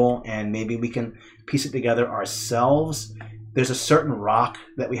rubble, and maybe we can piece it together ourselves. There's a certain rock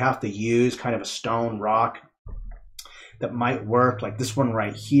that we have to use, kind of a stone rock that might work. Like this one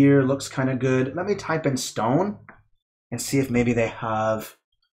right here looks kind of good. Let me type in stone and see if maybe they have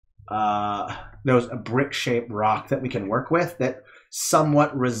there's a brick-shaped rock that we can work with that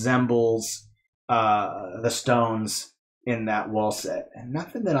somewhat resembles the stones in that wall set. And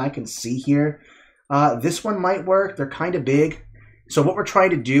nothing that I can see here. This one might work. They're kind of big. So what we're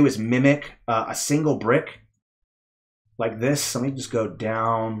trying to do is mimic a single brick like this. Let me just go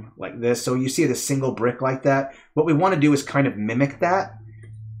down like this. So you see the single brick like that. What we want to do is kind of mimic that.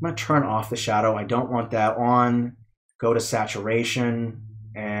 I'm going to turn off the shadow. I don't want that on. Go to saturation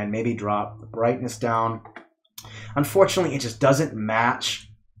and maybe drop the brightness down. Unfortunately, it just doesn't match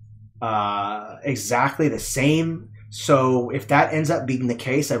exactly the same. So if that ends up being the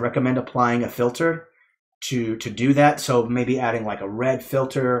case, I recommend applying a filter to do that. So maybe adding like a red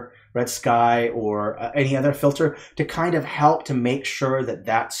filter, red sky, or any other filter to kind of help to make sure that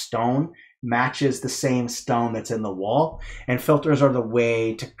that stone matches the same stone that's in the wall. And filters are the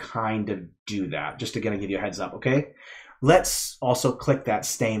way to kind of do that. Just to kind of give you a heads up, okay? Let's also click that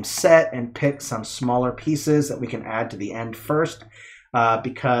same set and pick some smaller pieces that we can add to the end first,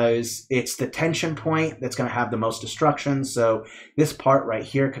 because it's the tension point that's going to have the most destruction. So this part right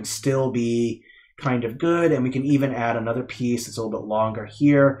here can still be kind of good, and we can even add another piece that's a little bit longer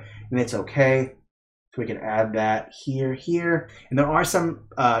here, and it's okay. So we can add that here. And there are some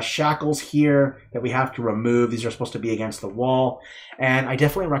shackles here that we have to remove. These are supposed to be against the wall. And I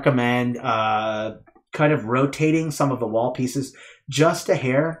definitely recommend kind of rotating some of the wall pieces just a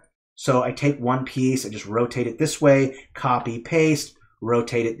hair. So I take one piece and just rotate it this way, copy, paste,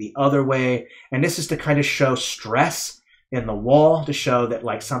 rotate it the other way. And this is to kind of show stress in the wall, to show that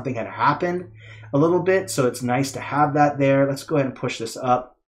like something had happened a little bit. So it's nice to have that there. Let's go ahead and push this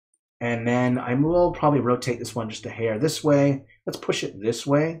up. And then I will probably rotate this one just a hair this way. Let's push it this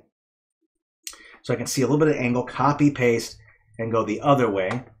way so I can see a little bit of angle, copy, paste, and go the other way.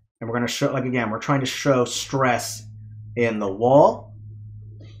 And we're going to show, like again, we're trying to show stress in the wall.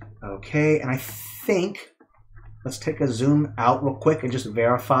 Okay, and I think, let's take a zoom out real quick and just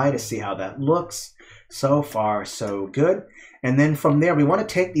verify to see how that looks. So far, so good. And then from there, we want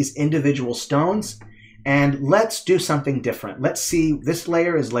to take these individual stones and let's do something different. Let's see, this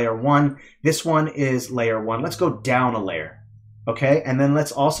layer is layer 1. This one is layer 1. Let's go down a layer. Okay, and then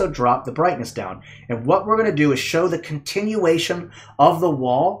let's also drop the brightness down. And what we're going to do is show the continuation of the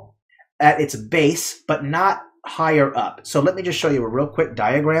wall at its base, but not higher up. So let me just show you a real quick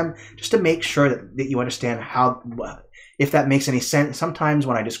diagram just to make sure that you understand how, if that makes any sense. Sometimes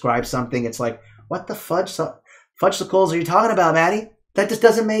when I describe something, it's like, what the fudgesicles are you talking about, Maddie? That just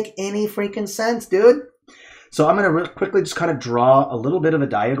doesn't make any freaking sense, dude. So I'm going to quickly just kind of draw a little bit of a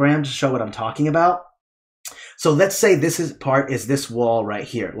diagram to show what I'm talking about. So let's say this part is this wall right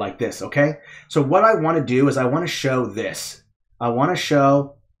here, like this, okay? So what I want to do is I want to show this. I want to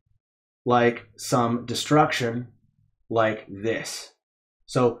show like some destruction like this.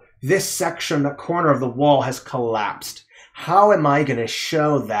 So this section, the corner of the wall has collapsed. How am I going to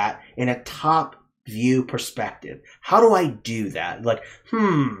show that in a top view perspective? How do I do that? Like,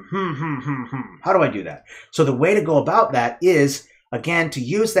 how do I do that? So the way to go about that is, again, to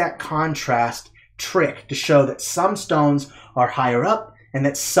use that contrast trick to show that some stones are higher up and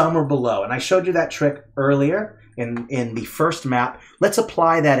that some are below. And I showed you that trick earlier in the first map. Let's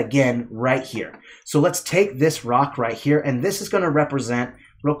apply that again right here. So let's take this rock right here, and this is going to represent,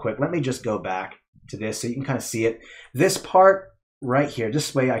 real quick, let me just go back to this so you can kind of see it. This part right here,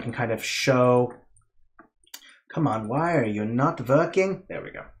 this way I can kind of show. Come on, why are you not working? There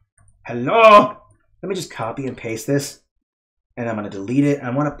we go. Hello! Let me just copy and paste this, and I'm going to delete it. I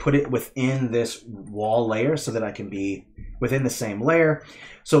want to put it within this wall layer so that I can be within the same layer.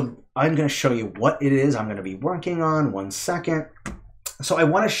 So I'm going to show you what it is I'm going to be working on. 1 second. So I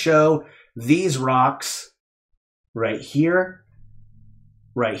want to show these rocks right here,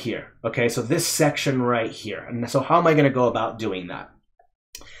 right here. Okay, so this section right here. And so how am I going to go about doing that?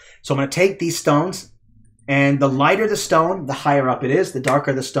 So I'm going to take these stones, and the lighter the stone, the higher up it is. The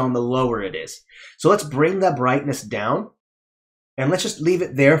darker the stone, the lower it is. So let's bring the brightness down, and let's just leave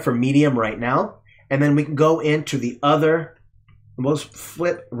it there for medium right now. And then we can go into the other, we'll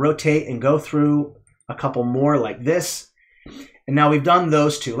flip, rotate, and go through a couple more like this. And now we've done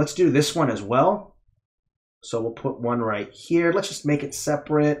those two. Let's do this one as well. So we'll put one right here. Let's just make it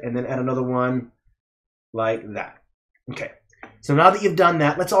separate and then add another one like that. Okay. So now that you've done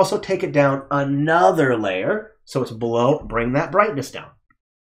that, let's also take it down another layer. So it's below, bring that brightness down.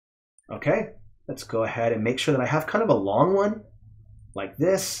 Okay. Let's go ahead and make sure that I have kind of a long one like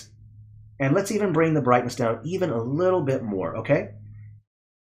this. And let's even bring the brightness down even a little bit more, okay?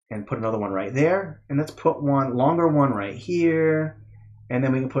 And put another one right there. And let's put one longer one right here. And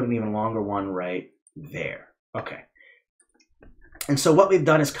then we can put an even longer one right there. Okay. And so what we've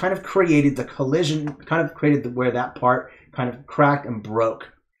done is kind of created the collision, kind of created where that part kind of cracked and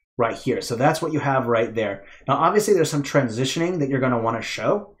broke right here. So that's what you have right there. Now, obviously, there's some transitioning that you're going to want to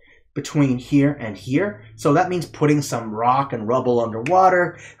show. between here and here. So that means putting some rock and rubble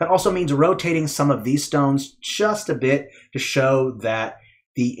underwater. That also means rotating some of these stones just a bit to show that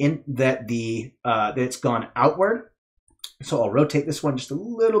that it's gone outward. So I'll rotate this one just a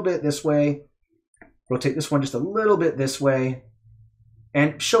little bit this way, rotate this one just a little bit this way,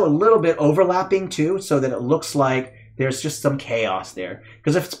 and show a little bit overlapping too, so that it looks like there's just some chaos there.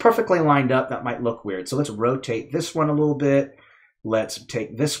 Because if it's perfectly lined up, that might look weird. So let's rotate this one a little bit. Let's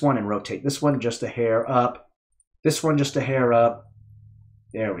take this one and rotate this one just a hair up. This one just a hair up.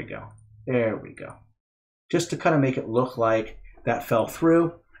 There we go. There we go. Just to kind of make it look like that fell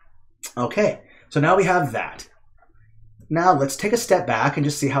through. Okay, so now we have that. Now let's take a step back and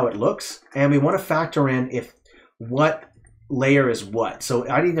just see how it looks. And we want to factor in if what layer is what. So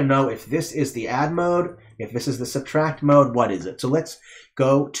I need to know if this is the add mode, if this is the subtract mode, what is it? So let's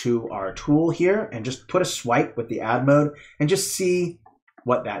go to our tool here and just put a swipe with the add mode and just see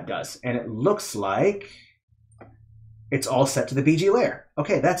what that does. And it looks like it's all set to the BG layer.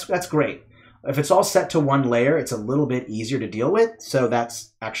 Okay, that's great. If it's all set to one layer, it's a little bit easier to deal with. So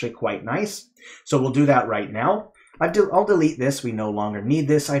that's actually quite nice. So we'll do that right now. I'll delete this. We no longer need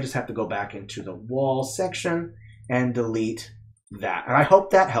this. I just have to go back into the wall section and delete that. And I hope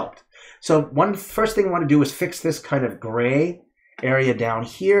that helped. So first thing I want to do is fix this kind of gray area down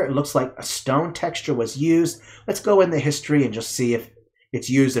here. It looks like a stone texture was used. Let's go in the history and just see if it's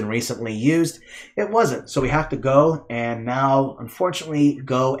used and recently used. It wasn't. So we have to go and now, unfortunately,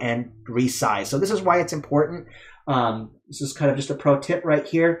 go and resize. So this is why it's important. This is kind of just a pro tip right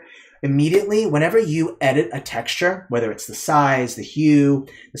here. Immediately, whenever you edit a texture, whether it's the size, the hue,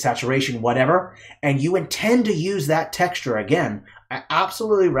 the saturation, whatever, and you intend to use that texture again, I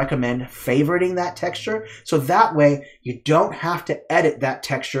absolutely recommend favoriting that texture. So that way you don't have to edit that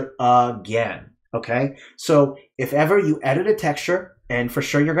texture again. Okay. So if ever you edit a texture and for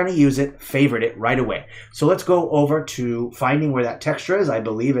sure you're going to use it, favorite it right away. So let's go over to finding where that texture is. I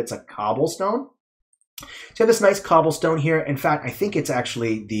believe it's a cobblestone. So you have this nice cobblestone here. In fact, I think it's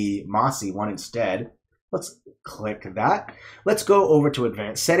actually the mossy one instead. Let's click that. Let's go over to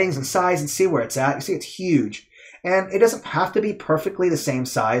advanced settings and size and see where it's at. You see it's huge. And it doesn't have to be perfectly the same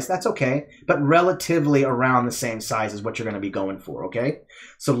size. That's okay. But relatively around the same size is what you're going to be going for, okay?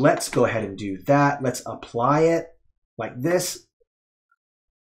 So let's go ahead and do that. Let's apply it like this.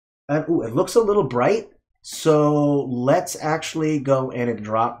 And ooh, it looks a little bright. So let's actually go in and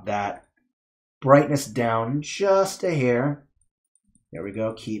drop that brightness down just a hair. There we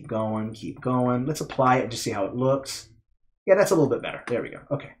go. Keep going. Keep going. Let's apply it and just see how it looks. Yeah, that's a little bit better. There we go.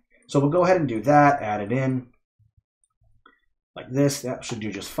 Okay. So we'll go ahead and do that. Add it in like this. That should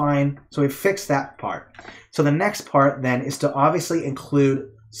do just fine. So we've fixed that part. So the next part then is to obviously include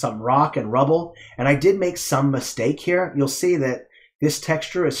some rock and rubble. And I did make some mistake here. You'll see that this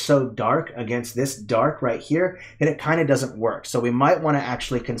texture is so dark against this dark right here that it kind of doesn't work. So we might want to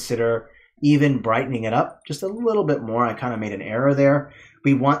actually consider even brightening it up just a little bit more. I kind of made an error there.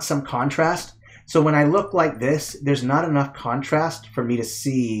 We want some contrast. So when I look like this, there's not enough contrast for me to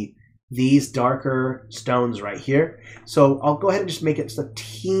see these darker stones right here. So I'll go ahead and just make it just a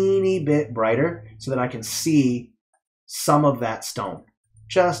teeny bit brighter so that I can see some of that stone.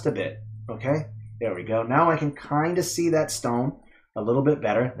 Just a bit, okay? There we go. Now I can kind of see that stone a little bit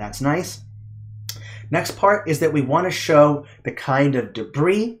better. That's nice. Next part is that we want to show the kind of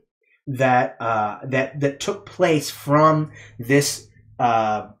debris that took place from this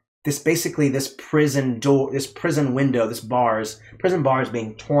basically this prison door, this prison window, prison bars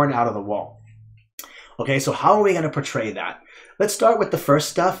being torn out of the wall. Okay, so how are we going to portray that? Let's start with the first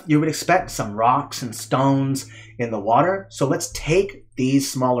stuff. You would expect some rocks and stones in the water. So let's take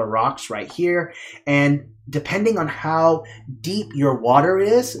these smaller rocks right here, and depending on how deep your water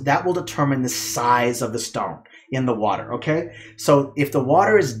is, that will determine the size of the stone in the water, okay? So if the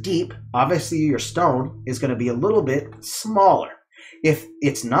water is deep, obviously your stone is going to be a little bit smaller. If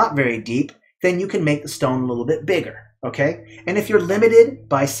it's not very deep, then you can make the stone a little bit bigger, okay? And if you're limited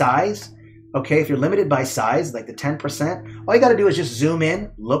by size, okay, if you're limited by size, like the 10%, all you got to do is just zoom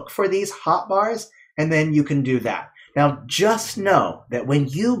in, look for these hot bars, and then you can do that. Now, just know that when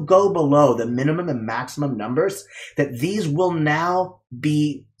you go below the minimum and maximum numbers, that these will now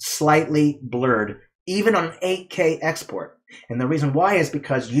be slightly blurred, even on 8K export. And the reason why is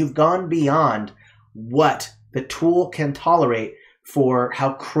because you've gone beyond what the tool can tolerate for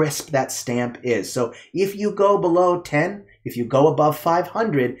how crisp that stamp is. So if you go below 10, if you go above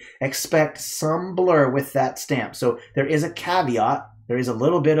 500, expect some blur with that stamp. So there is a caveat. There is a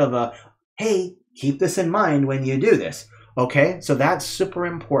little bit of a, hey, keep this in mind when you do this. Okay, so that's super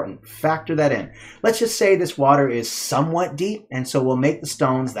important. Factor that in. Let's just say this water is somewhat deep, and so we'll make the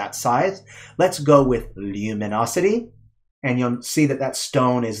stones that size. Let's go with luminosity, and you'll see that that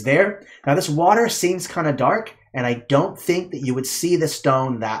stone is there. Now this water seems kind of dark, and I don't think that you would see the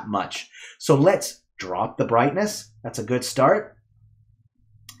stone that much. So let's drop the brightness. That's a good start.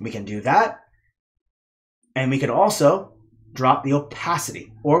 We can do that. And we can also drop the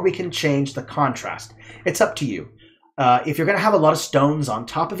opacity, or we can change the contrast. It's up to you. If you're going to have a lot of stones on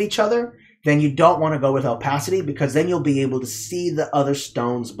top of each other, then you don't want to go with opacity, because then you'll be able to see the other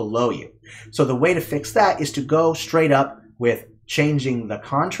stones below you. So the way to fix that is to go straight up with changing the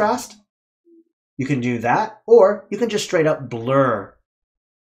contrast. You can do that, or you can just straight up blur.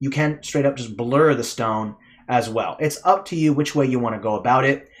 You can straight up just blur the stone as well. It's up to you which way you want to go about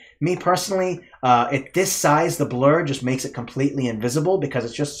it. Me personally, at this size, the blur just makes it completely invisible because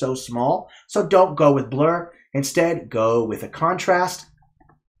it's just so small. So don't go with blur. Instead, go with a contrast.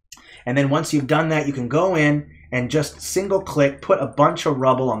 And then once you've done that, you can go in and just single click, put a bunch of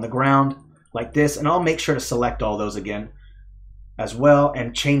rubble on the ground like this. And I'll make sure to select all those again as well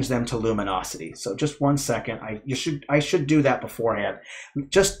and change them to luminosity. So just 1 second. I should do that beforehand.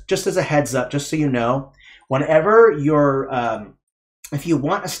 Just as a heads up, just so you know, whenever you're if you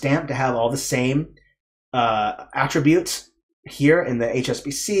want a stamp to have all the same attributes here in the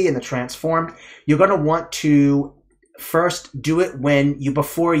HSBC and the transform, you're going to want to first do it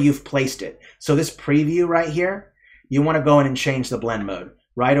before you've placed it. So this preview right here, you want to go in and change the blend mode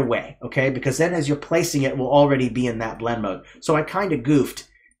right away, okay? Because then as you're placing it, it will already be in that blend mode. So I kind of goofed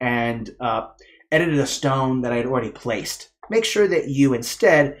and edited a stone that I had already placed. Make sure that you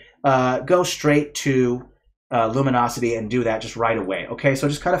instead go straight to luminosity and do that just right away. Okay, so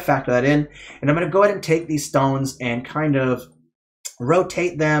just kind of factor that in. And I'm going to go ahead and take these stones and kind of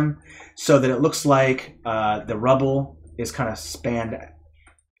rotate them so that it looks like the rubble is kind of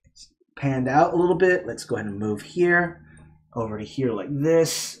panned out a little bit. Let's go ahead and move here, over to here like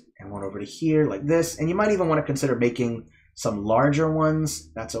this, and one over to here like this. And you might even want to consider making some larger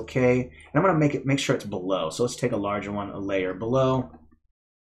ones. That's okay. And I'm going to make sure it's below. So let's take a larger one, a layer below.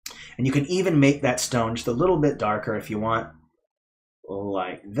 And you can even make that stone just a little bit darker if you want,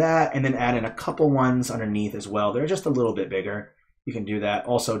 like that. And then add in a couple ones underneath as well. They're just a little bit bigger. You can do that.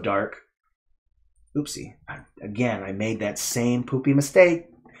 Also dark. Oopsie. Again, I made that same poopy mistake.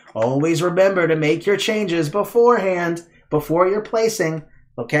 Always remember to make your changes beforehand, before you're placing,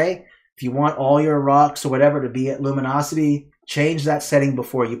 okay? If you want all your rocks or whatever to be at luminosity, change that setting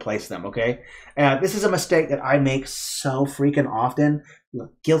before you place them, okay? This is a mistake that I make so freaking often.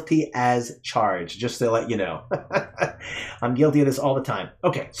 Guilty as charged, just to let you know. I'm guilty of this all the time.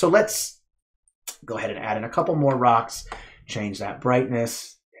 Okay, so let's go ahead and add in a couple more rocks. Change that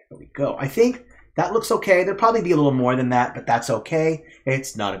brightness. There we go. I think that looks okay. There'll probably be a little more than that, but that's okay.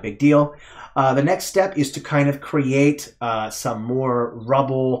 It's not a big deal. The next step is to kind of create some more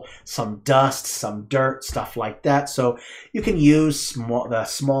rubble, some dust, some dirt, stuff like that. So you can use the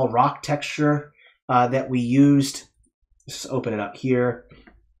small rock texture that we used. Just open it up here.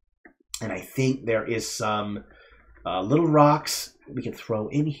 And I think there is some little rocks we can throw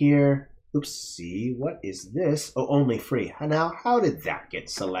in here. Oopsie, what is this? Oh, only free. Now, how did that get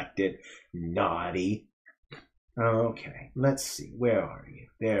selected? Naughty. Okay, let's see. Where are you?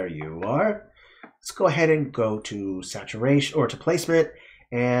 There you are. Let's go ahead and go to saturation or to placement,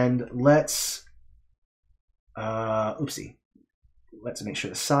 and let's oopsie. Let's make sure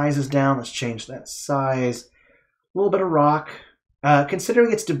the size is down. Let's change that size. A little bit of rock.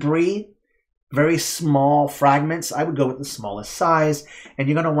 Considering it's debris, very small fragments, I would go with the smallest size. And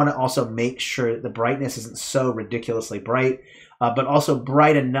you're going to want to also make sure that the brightness isn't so ridiculously bright, but also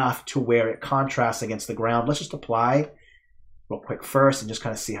bright enough to where it contrasts against the ground. Let's just apply real quick first and just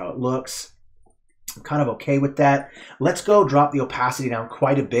kind of see how it looks. I'm kind of okay with that. Let's go drop the opacity down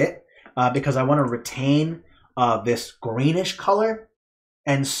quite a bit because I want to retain this greenish color.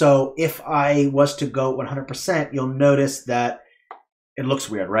 And so if I was to go 100%, you'll notice that it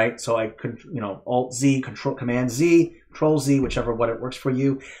looks weird, right? So I could, Alt-Z, Command-Z, Control-Z, whichever one it works for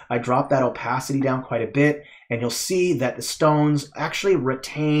you. I drop that opacity down quite a bit, and you'll see that the stones actually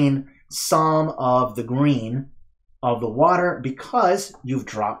retain some of the green of the water because you've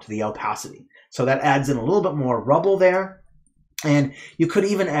dropped the opacity. So that adds in a little bit more rubble there. And you could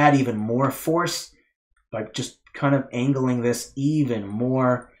even add even more force by just kind of angling this even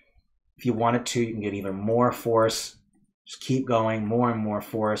more. If you wanted to, you can get even more force. Just keep going, more and more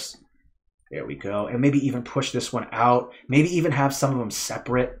force. There we go. And maybe even push this one out. Maybe even have some of them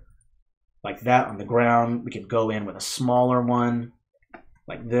separate like that on the ground. We could go in with a smaller one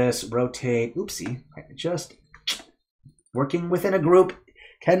like this, rotate. Oopsie, I could just Working within a group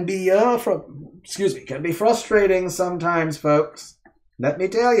can be can be frustrating sometimes, folks. Let me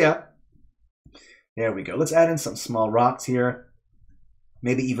tell you. There we go. Let's add in some small rocks here.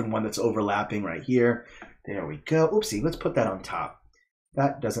 Maybe even one that's overlapping right here. There we go. Oopsie, let's put that on top.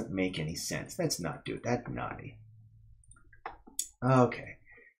 That doesn't make any sense. Let's not do it. That's naughty. Okay.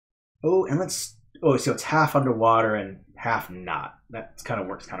 Oh, and let's... Oh, so it's half underwater and half not. That kind of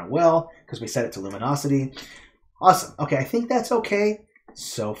works kind of well because we set it to luminosity. Awesome. Okay, I think that's okay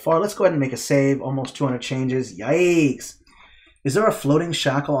so far. Let's go ahead and make a save. Almost 200 changes. Yikes. Is there a floating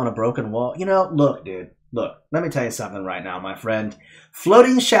shackle on a broken wall? You know, look, dude. Look, let me tell you something right now, my friend.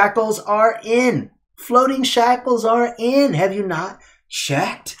 Floating shackles are in. Floating shackles are in. Have you not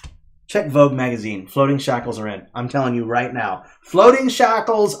checked? Check Vogue magazine. Floating shackles are in. I'm telling you right now. Floating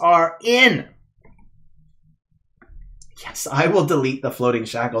shackles are in. Yes, I will delete the floating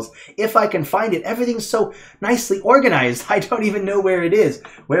shackles if I can find it. Everything's so nicely organized. I don't even know where it is.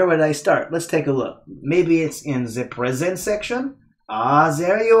 Where would I start? Let's take a look. Maybe it's in the present section. Ah,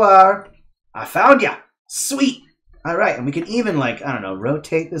 there you are. I found ya. Sweet. All right, and we can even, like, I don't know,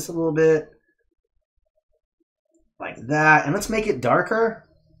 rotate this a little bit. Like that. And let's make it darker.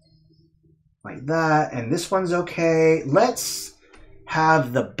 Like that. And this one's okay. Let's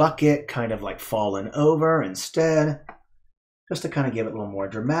have the bucket kind of like fallen over instead. Just to kind of give it a little more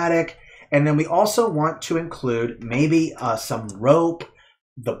dramatic. And then we also want to include maybe some rope,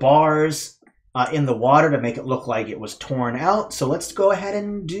 the bars in the water to make it look like it was torn out. So let's go ahead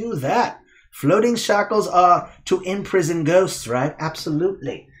and do that. Floating shackles are to imprison ghosts, right?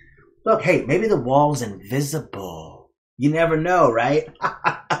 Absolutely. Look, hey, maybe the wall's invisible. You never know, right?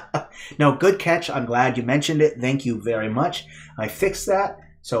 No, good catch. I'm glad you mentioned it. Thank you very much. I fixed that.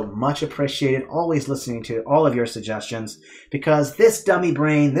 So much appreciated. Always listening to all of your suggestions because this dummy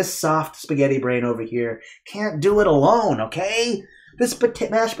brain, this soft spaghetti brain over here can't do it alone, okay? This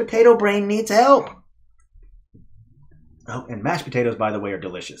mashed potato brain needs help. Oh, and mashed potatoes, by the way, are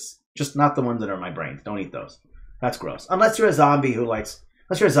delicious. Just not the ones that are in my brain. Don't eat those. That's gross. Unless you're a zombie who likes...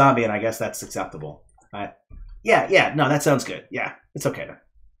 Unless you're a zombie, and I guess that's acceptable. Yeah. No, that sounds good. Yeah, it's okay then.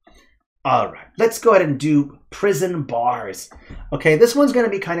 All right, let's go ahead and do prison bars. Okay, this one's going to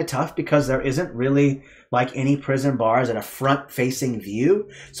be kind of tough because there isn't really like any prison bars in a front-facing view.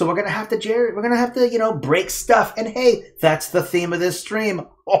 So we're going to have to, you know, break stuff. And hey, that's the theme of this stream.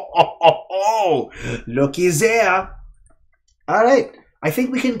 Oh, looky there. All right, I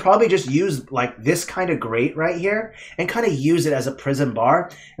think we can probably just use like this kind of grate right here and kind of use it as a prison bar.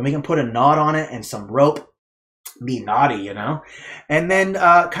 And we can put a knot on it and some rope. Be naughty, you know, and then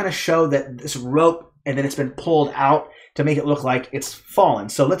kind of show that this rope and then it's been pulled out to make it look like it's fallen.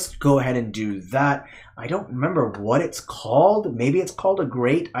 So let's go ahead and do that. I don't remember what it's called. Maybe it's called a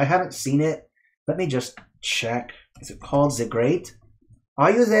grate. I haven't seen it. Let me just check. Is it called the grate?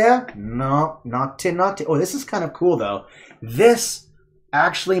 Are you there? No, not. Oh, this is kind of cool though. This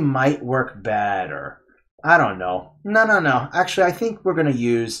actually might work better. I don't know. No. Actually, I think we're going to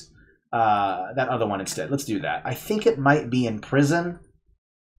use that other one instead. Let's do that. I think it might be in prison.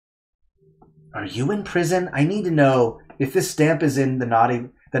 Are you in prison? I need to know if this stamp is in the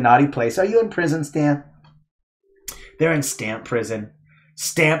naughty place. Are you in prison, Stamp? They're in Stamp prison.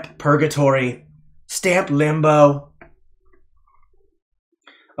 Stamp purgatory. Stamp limbo.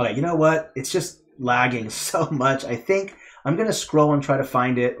 Okay, you know what? It's just lagging so much. I think I'm going to scroll and try to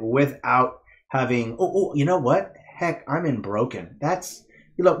find it without having... Oh, you know what? Heck, I'm in broken. That's...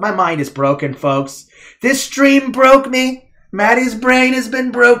 Look, my mind is broken, folks. This stream broke me. Maddie's brain has been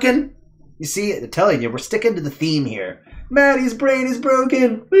broken. You see, I'm telling you, we're sticking to the theme here. Maddie's brain is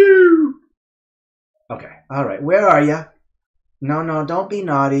broken. Woo! Okay, all right. Where are you? No, don't be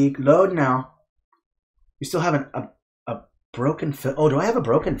naughty. Load now. You still have a broken filter. Oh, do I have a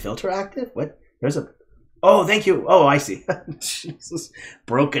broken filter active? What? There's a... Oh, thank you. Oh, I see. Jesus.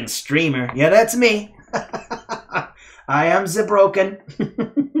 Broken streamer. Yeah, that's me. I am the broken.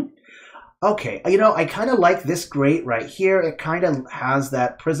 Okay, you know, I kind of like this grate right here. It kind of has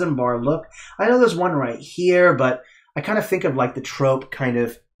that prison bar look. I know there's one right here, but I kind of think of like the trope kind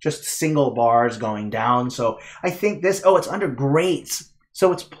of just single bars going down. So I think this, oh, it's under grates.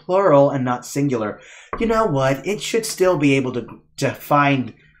 So it's plural and not singular. You know what? It should still be able to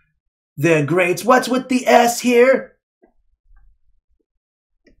find the grates. What's with the S here?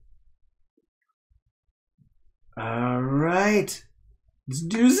 All right, let's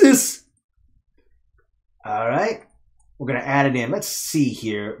do this. All right, we're going to add it in. Let's see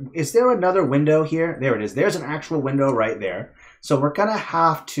here. Is there another window here? There it is. There's an actual window right there. So we're going to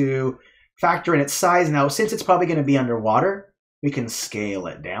have to factor in its size. Now, since it's probably going to be underwater, we can scale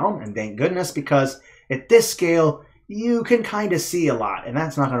it down. And thank goodness, because at this scale, you can kind of see a lot, and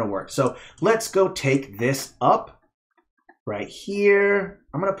that's not going to work. So let's go take this up right here.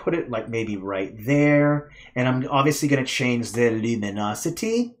 I'm going to put it like maybe right there, and I'm obviously going to change the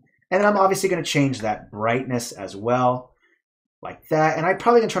luminosity, and I'm obviously going to change that brightness as well, like that. And I'm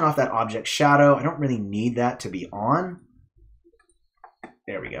probably going to turn off that object shadow. I don't really need that to be on.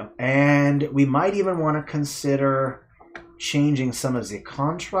 There we go. And we might even want to consider changing some of the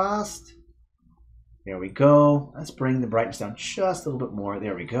contrast. There we go. Let's bring the brightness down just a little bit more.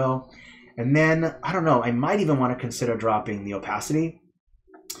 There we go. And then, I don't know, I might even want to consider dropping the opacity.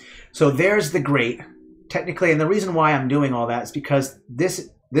 So there's the grate, technically. And the reason why I'm doing all that is because this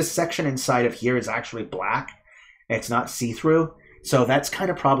section inside of here is actually black. It's not see-through. So that's kind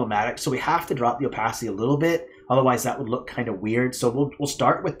of problematic. So we have to drop the opacity a little bit. Otherwise, that would look kind of weird. So we'll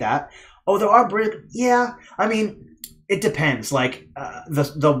start with that. Oh, there are brick. Yeah, I mean, it depends. Like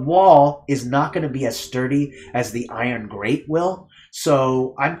the wall is not going to be as sturdy as the iron grate will.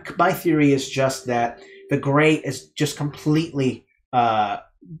 So my theory is just that the grate is just completely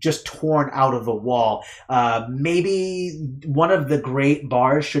just torn out of the wall. Maybe one of the grate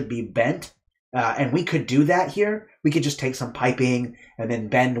bars should be bent. And we could do that here. We could just take some piping and then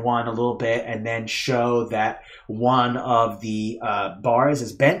bend one a little bit and then show that one of the bars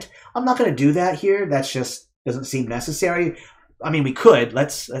is bent. I'm not going to do that here. That's just doesn't seem necessary. I mean, we could.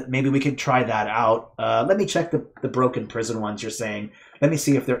 Maybe we could try that out. Let me check the broken prison ones you're saying. Let me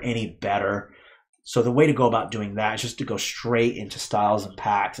see if they're any better. So the way to go about doing that is just to go straight into styles and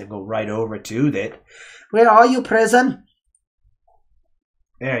packs and go right over to that. Where are you, prison?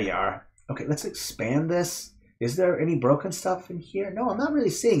 There you are. Okay, let's expand this. Is there any broken stuff in here? No, I'm not really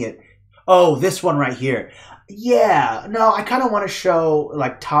seeing it. Oh, this one right here. Yeah, no, I kind of want to show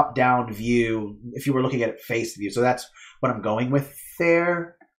like top-down view if you were looking at it face view. So that's what I'm going with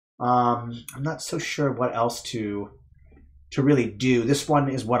there. I'm not so sure what else to really do. This one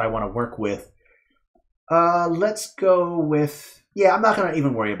is what I want to work with. Let's go with, yeah, I'm not going to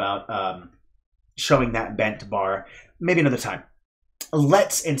even worry about showing that bent bar. Maybe another time.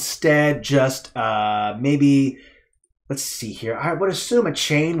 Let's instead just maybe, let's see here. I would assume a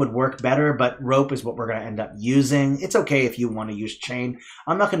chain would work better, but rope is what we're going to end up using. It's okay if you want to use chain.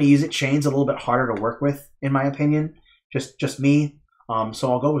 I'm not going to use it. Chain's a little bit harder to work with, in my opinion. Just me.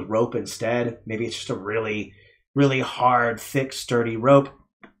 So I'll go with rope instead. Maybe it's just a really, really hard, thick, sturdy rope.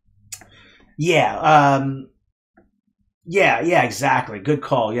 Yeah, yeah, exactly. Good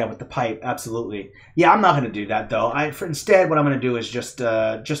call. Yeah, with the pipe, absolutely. Yeah, I'm not going to do that though. Instead, what I'm going to do is just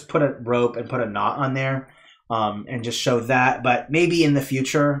put a rope and put a knot on there, and just show that. But maybe in the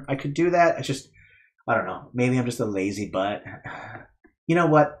future I could do that. I don't know. Maybe I'm just a lazy butt. You know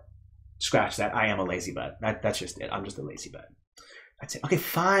what? Scratch that. I am a lazy butt. That's just it. I'm just a lazy butt. That's it. Okay,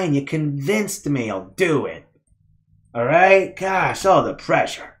 fine. You convinced me. I'll do it. All right. Gosh, all the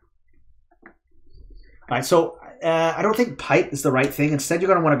pressure. All right. So. I don't think pipe is the right thing. Instead, you're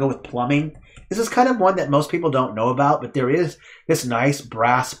going to want to go with plumbing. This is kind of one that most people don't know about, but there is this nice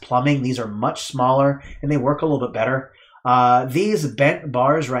brass plumbing. These are much smaller, and they work a little bit better. These bent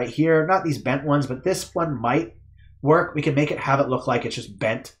bars right here, not these bent ones, but this one might work. We can make it have it look like it's just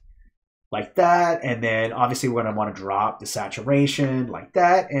bent like that, and then obviously we're going to want to drop the saturation like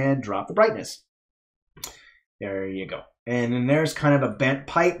that and drop the brightness. There you go. And then there's kind of a bent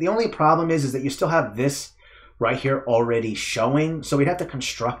pipe. The only problem is that you still have this right here already showing, so we'd have to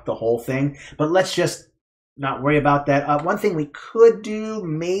construct the whole thing, but let's just not worry about that. One thing we could do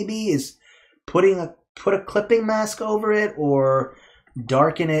maybe is put a clipping mask over it or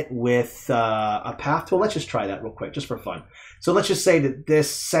darken it with a path tool. Let's just try that real quick just for fun. So let's just say that this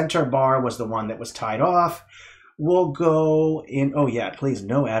center bar was the one that was tied off. We'll go in, oh yeah, please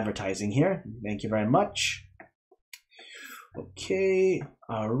no advertising here, thank you very much. Okay,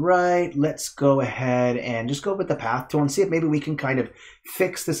 all right, let's go ahead and just go with the path tool and see if maybe we can kind of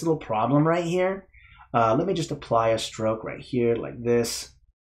fix this little problem right here. Let me just apply a stroke right here like this.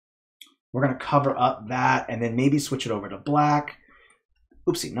 We're going to cover up that and then maybe switch it over to black.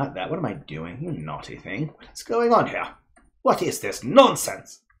 Oopsie, not that. What am I doing? You naughty thing. What's going on here? What is this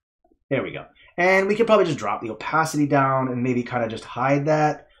nonsense? There we go. And we could probably just drop the opacity down and maybe kind of just hide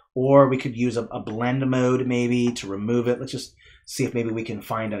that. Or we could use a blend mode maybe to remove it. Let's just see if maybe we can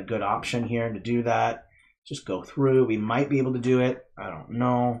find a good option here to do that. Just go through. We might be able to do it. I don't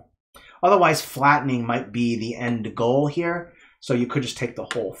know. Otherwise, flattening might be the end goal here. So you could just take the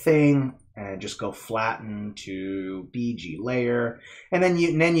whole thing and just go flatten to BG layer. And then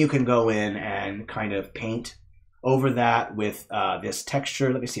you can go in and kind of paint over that with this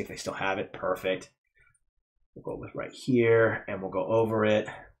texture. Let me see if they still have it. Perfect. We'll go with right here and we'll go over it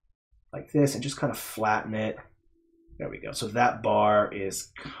like this and just kind of flatten it There we go. So that bar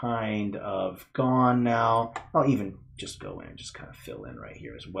is kind of gone now. I'll even just go in and just kind of fill in right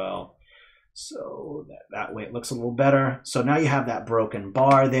here as well. So that way it looks a little better. So now you have that broken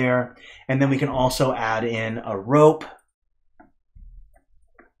bar there. And then we can also add in a rope.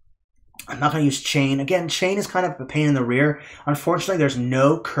 I'm not going to use chain. Again, chain is kind of a pain in the rear. Unfortunately, there's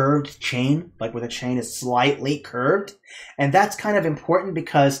no curved chain, like where the chain is slightly curved. And that's kind of important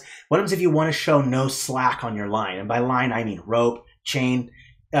because what happens if you want to show no slack on your line? And by line, I mean rope, chain.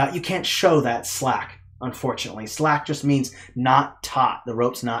 You can't show that slack, unfortunately. Slack just means not taut. The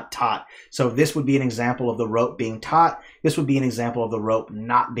rope's not taut. So this would be an example of the rope being taut. This would be an example of the rope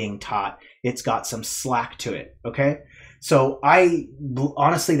not being taut. It's got some slack to it, okay? So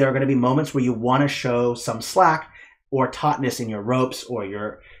honestly, there are going to be moments where you want to show some slack or tautness in your ropes or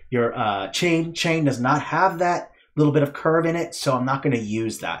your chain. Chain does not have that little bit of curve in it, so I'm not going to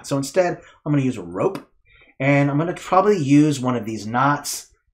use that. So instead, I'm going to use a rope, and I'm going to probably use one of these knots,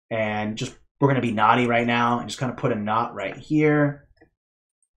 and we're going to be naughty right now, and just kind of put a knot right here,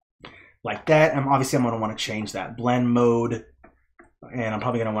 like that. And obviously, I'm going to want to change that blend mode, and I'm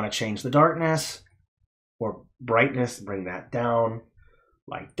probably going to want to change the darkness or brightness, bring that down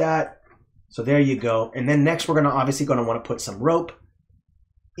like that. So there you go. And then next we're obviously going to want to put some rope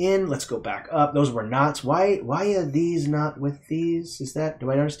in. Let's go back up. Those were knots. Why are these not with these?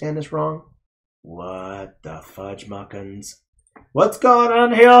 Do I understand this wrong? What the fudge muckins? What's going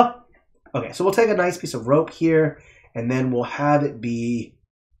on here? Okay, so we'll take a nice piece of rope here and then we'll have it be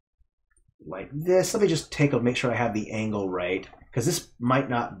like this. Let me just make sure I have the angle right, because this might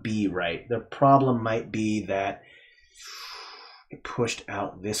not be right. The problem might be that it pushed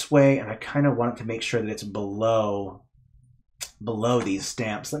out this way, and I kind of want it to make sure that it's below these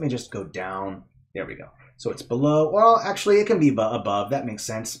stamps. Let me just go down. There we go. So it's below. Well, actually, it can be above. That makes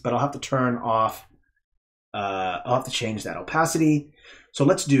sense, but I'll have to turn off. I'll have to change that opacity. So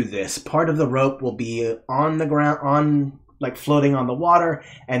let's do this. Part of the rope will be on the ground, like floating on the water,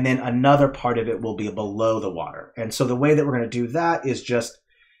 and then another part of it will be below the water. And so the way that we're going to do that is just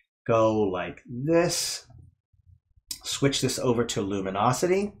go like this, switch this over to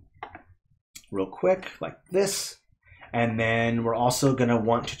luminosity real quick like this, and then we're also going to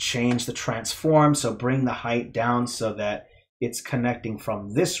want to change the transform, so bring the height down so that it's connecting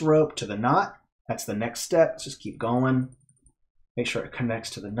from this rope to the knot. That's the next step. Let's just keep going. Make sure it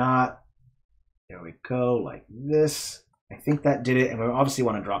connects to the knot. There we go, like this. I think that did it, and we obviously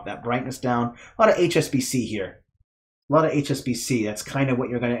want to drop that brightness down. A lot of HSBC here. A lot of HSBC. That's kind of what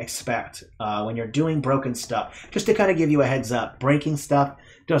you're going to expect when you're doing broken stuff. Just to kind of give you a heads up, breaking stuff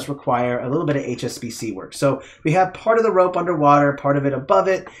does require a little bit of HSBC work. So we have part of the rope underwater, part of it above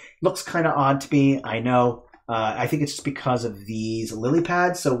it. Looks kind of odd to me, I know. I think it's just because of these lily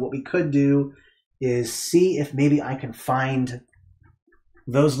pads. So what we could do is see if maybe I can find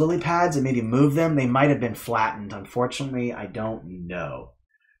those lily pads and maybe move them. They might have been flattened. Unfortunately, I don't know.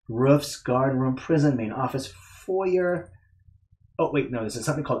 Roofs, guard room, prison, main office, foyer. Oh, wait, no, this is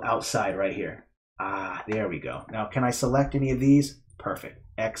something called outside right here. Ah, there we go. Now, can I select any of these? Perfect.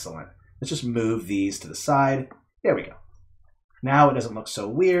 Excellent. Let's just move these to the side. There we go. Now it doesn't look so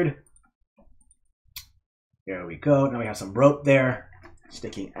weird. There we go. Now we have some rope there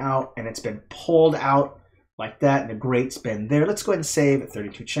sticking out, and it's been pulled out like that, and the grate's been there. Let's go ahead and save at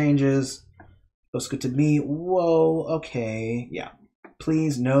 32 changes. Looks good to me. Whoa, okay. Yeah.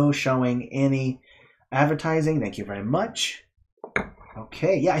 Please, no showing any advertising. Thank you very much.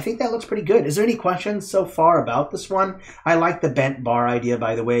 Okay, yeah, I think that looks pretty good. Is there any questions so far about this one? I like the bent bar idea,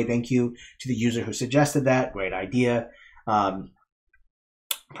 by the way. Thank you to the user who suggested that. Great idea.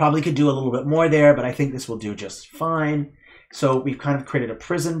 Probably could do a little bit more there, but I think this will do just fine. So we've kind of created a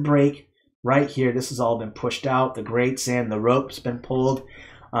prison break right here. This has all been pushed out. The grates and the rope's been pulled.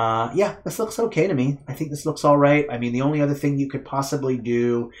 Yeah, this looks okay to me. I think this looks all right. I mean, the only other thing you could possibly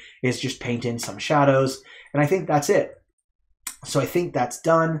do is just paint in some shadows, and I think that's it. So I think that's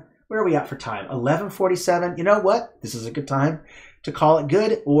done. Where are we at for time? 11:47. You know what? This is a good time to call it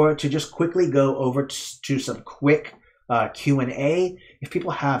good, or to just quickly go over to some quick Q&A. If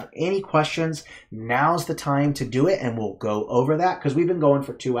people have any questions, now's the time to do it, and we'll go over that because we've been going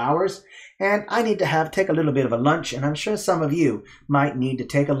for 2 hours, and I need to take a little bit of a lunch, and I'm sure some of you might need to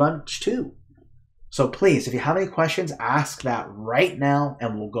take a lunch too. So please, if you have any questions, ask that right now,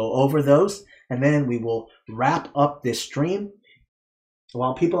 and we'll go over those, and then we will wrap up this stream.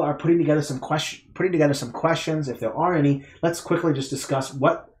 While people are putting together some questions, if there are any, let's quickly just discuss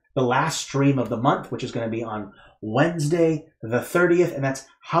what the last stream of the month, which is going to be on Wednesday the 30th, and that's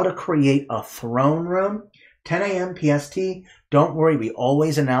how to create a throne room, 10 a.m. PST. Don't worry, we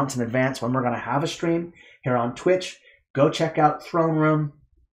always announce in advance when we're going to have a stream here on Twitch. go check out Throne Room.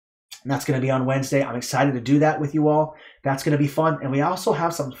 And that's going to be on Wednesday. I'm excited to do that with you all. That's going to be fun. And we also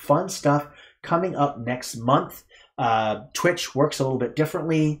have some fun stuff coming up next month. Twitch works a little bit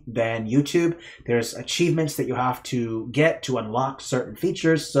differently than YouTube. There's achievements that you have to get to unlock certain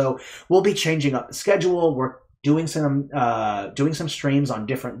features. So we'll be changing up the schedule. We're doing some streams on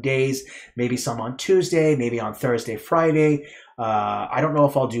different days, maybe some on Tuesday, maybe on Thursday, Friday. I don't know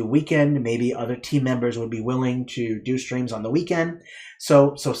if I'll do weekend. Maybe other team members would be willing to do streams on the weekend.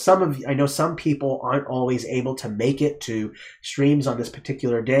 So I know some people aren't always able to make it to streams on this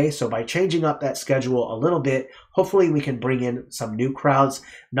particular day. So by changing up that schedule a little bit, hopefully we can bring in some new crowds,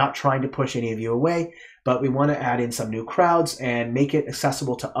 not trying to push any of you away, but we want to add in some new crowds and make it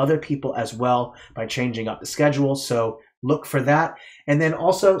accessible to other people as well by changing up the schedule. So look for that. And then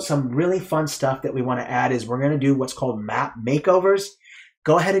also some really fun stuff that we want to add is we're going to do what's called map makeovers.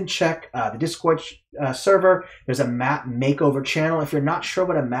 Go ahead and check the Discord server. There's a map makeover channel. If you're not sure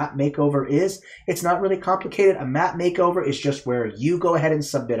what a map makeover is, it's not really complicated. A map makeover is just where you go ahead and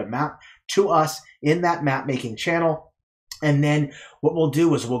submit a map to us in that map making channel. And then what we'll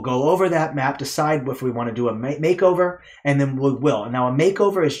do is we'll go over that map, decide if we want to do a makeover, and then we will. Now, a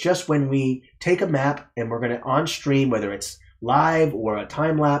makeover is just when we take a map and we're going to on stream, whether it's live or a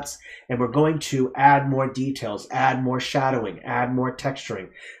time lapse, and we're going to add more details, add more shadowing, add more texturing,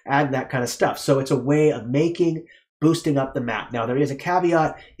 add that kind of stuff. So it's a way of boosting up the map. Now, there is a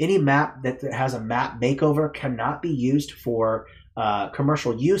caveat. Any map that has a map makeover cannot be used for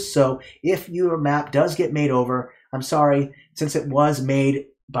commercial use. So if your map does get made over, I'm sorry, since it was made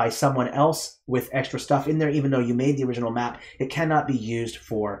by someone else with extra stuff in there, even though you made the original map, it cannot be used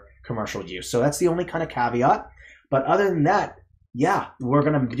for commercial use. So that's the only kind of caveat. But other than that, yeah, we're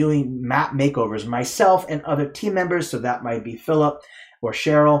going to be doing map makeovers, myself and other team members. So that might be Philip or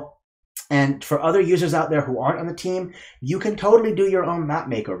Cheryl. And for other users out there who aren't on the team, you can totally do your own map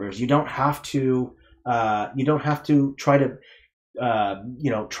makeovers. You don't have to try to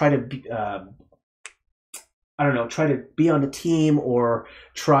be on the team or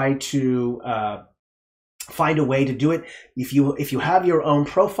try to find a way to do it. If you have your own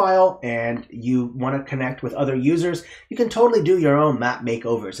profile and you want to connect with other users, you can totally do your own map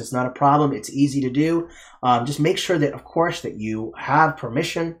makeovers. It's not a problem. It's easy to do. Just make sure that, of course, that you have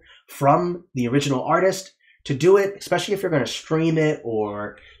permission from the original artist to do it, especially if you're going to stream it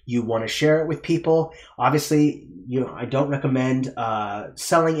or you want to share it with people. Obviously, I don't recommend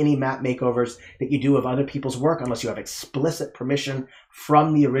selling any map makeovers that you do of other people's work unless you have explicit permission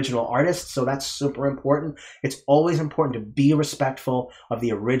from the original artist. So that's super important. It's always important to be respectful of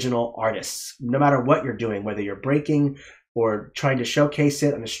the original artists, no matter what you're doing, whether you're breaking or trying to showcase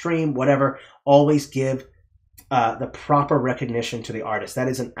it on a stream, whatever. Always give the proper recognition to the artist. That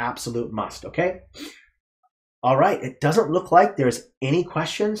is an absolute must, okay? All right, it doesn't look like there's any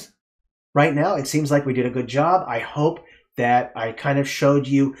questions right now. It seems like we did a good job. I hope that I kind of showed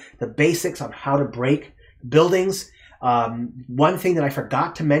you the basics on how to break buildings. One thing that I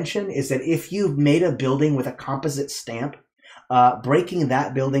forgot to mention is that if you've made a building with a composite stamp, breaking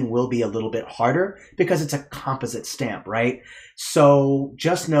that building will be a little bit harder because it's a composite stamp, right? So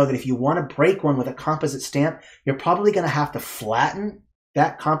just know that if you want to break one with a composite stamp, you're probably going to have to flatten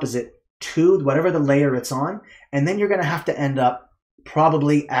that composite to whatever the layer it's on, and then you're going to have to end up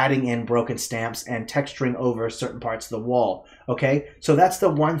probably adding in broken stamps and texturing over certain parts of the wall. Okay, so that's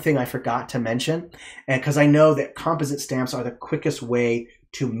the one thing I forgot to mention, and because I know that composite stamps are the quickest way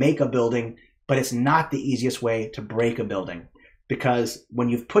to make a building, but it's not the easiest way to break a building, because when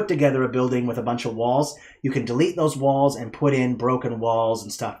you've put together a building with a bunch of walls, you can delete those walls and put in broken walls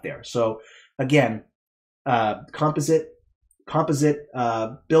and stuff there. So again, composite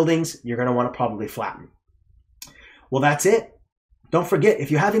buildings, you're going to want to probably flatten. Well, that's it. Don't forget,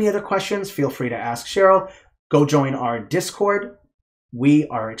 if you have any other questions, feel free to ask Cheryl. Go join our Discord. We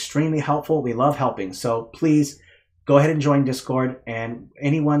are extremely helpful. We love helping. So please go ahead and join Discord, and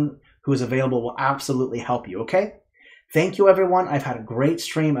anyone who is available will absolutely help you, okay? Thank you, everyone. I've had a great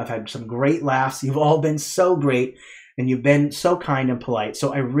stream. I've had some great laughs. You've all been so great, and you've been so kind and polite.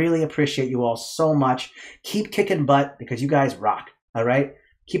 So I really appreciate you all so much. Keep kicking butt because you guys rock, all right?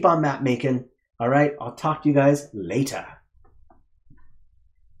 Keep on map making, all right? I'll talk to you guys later.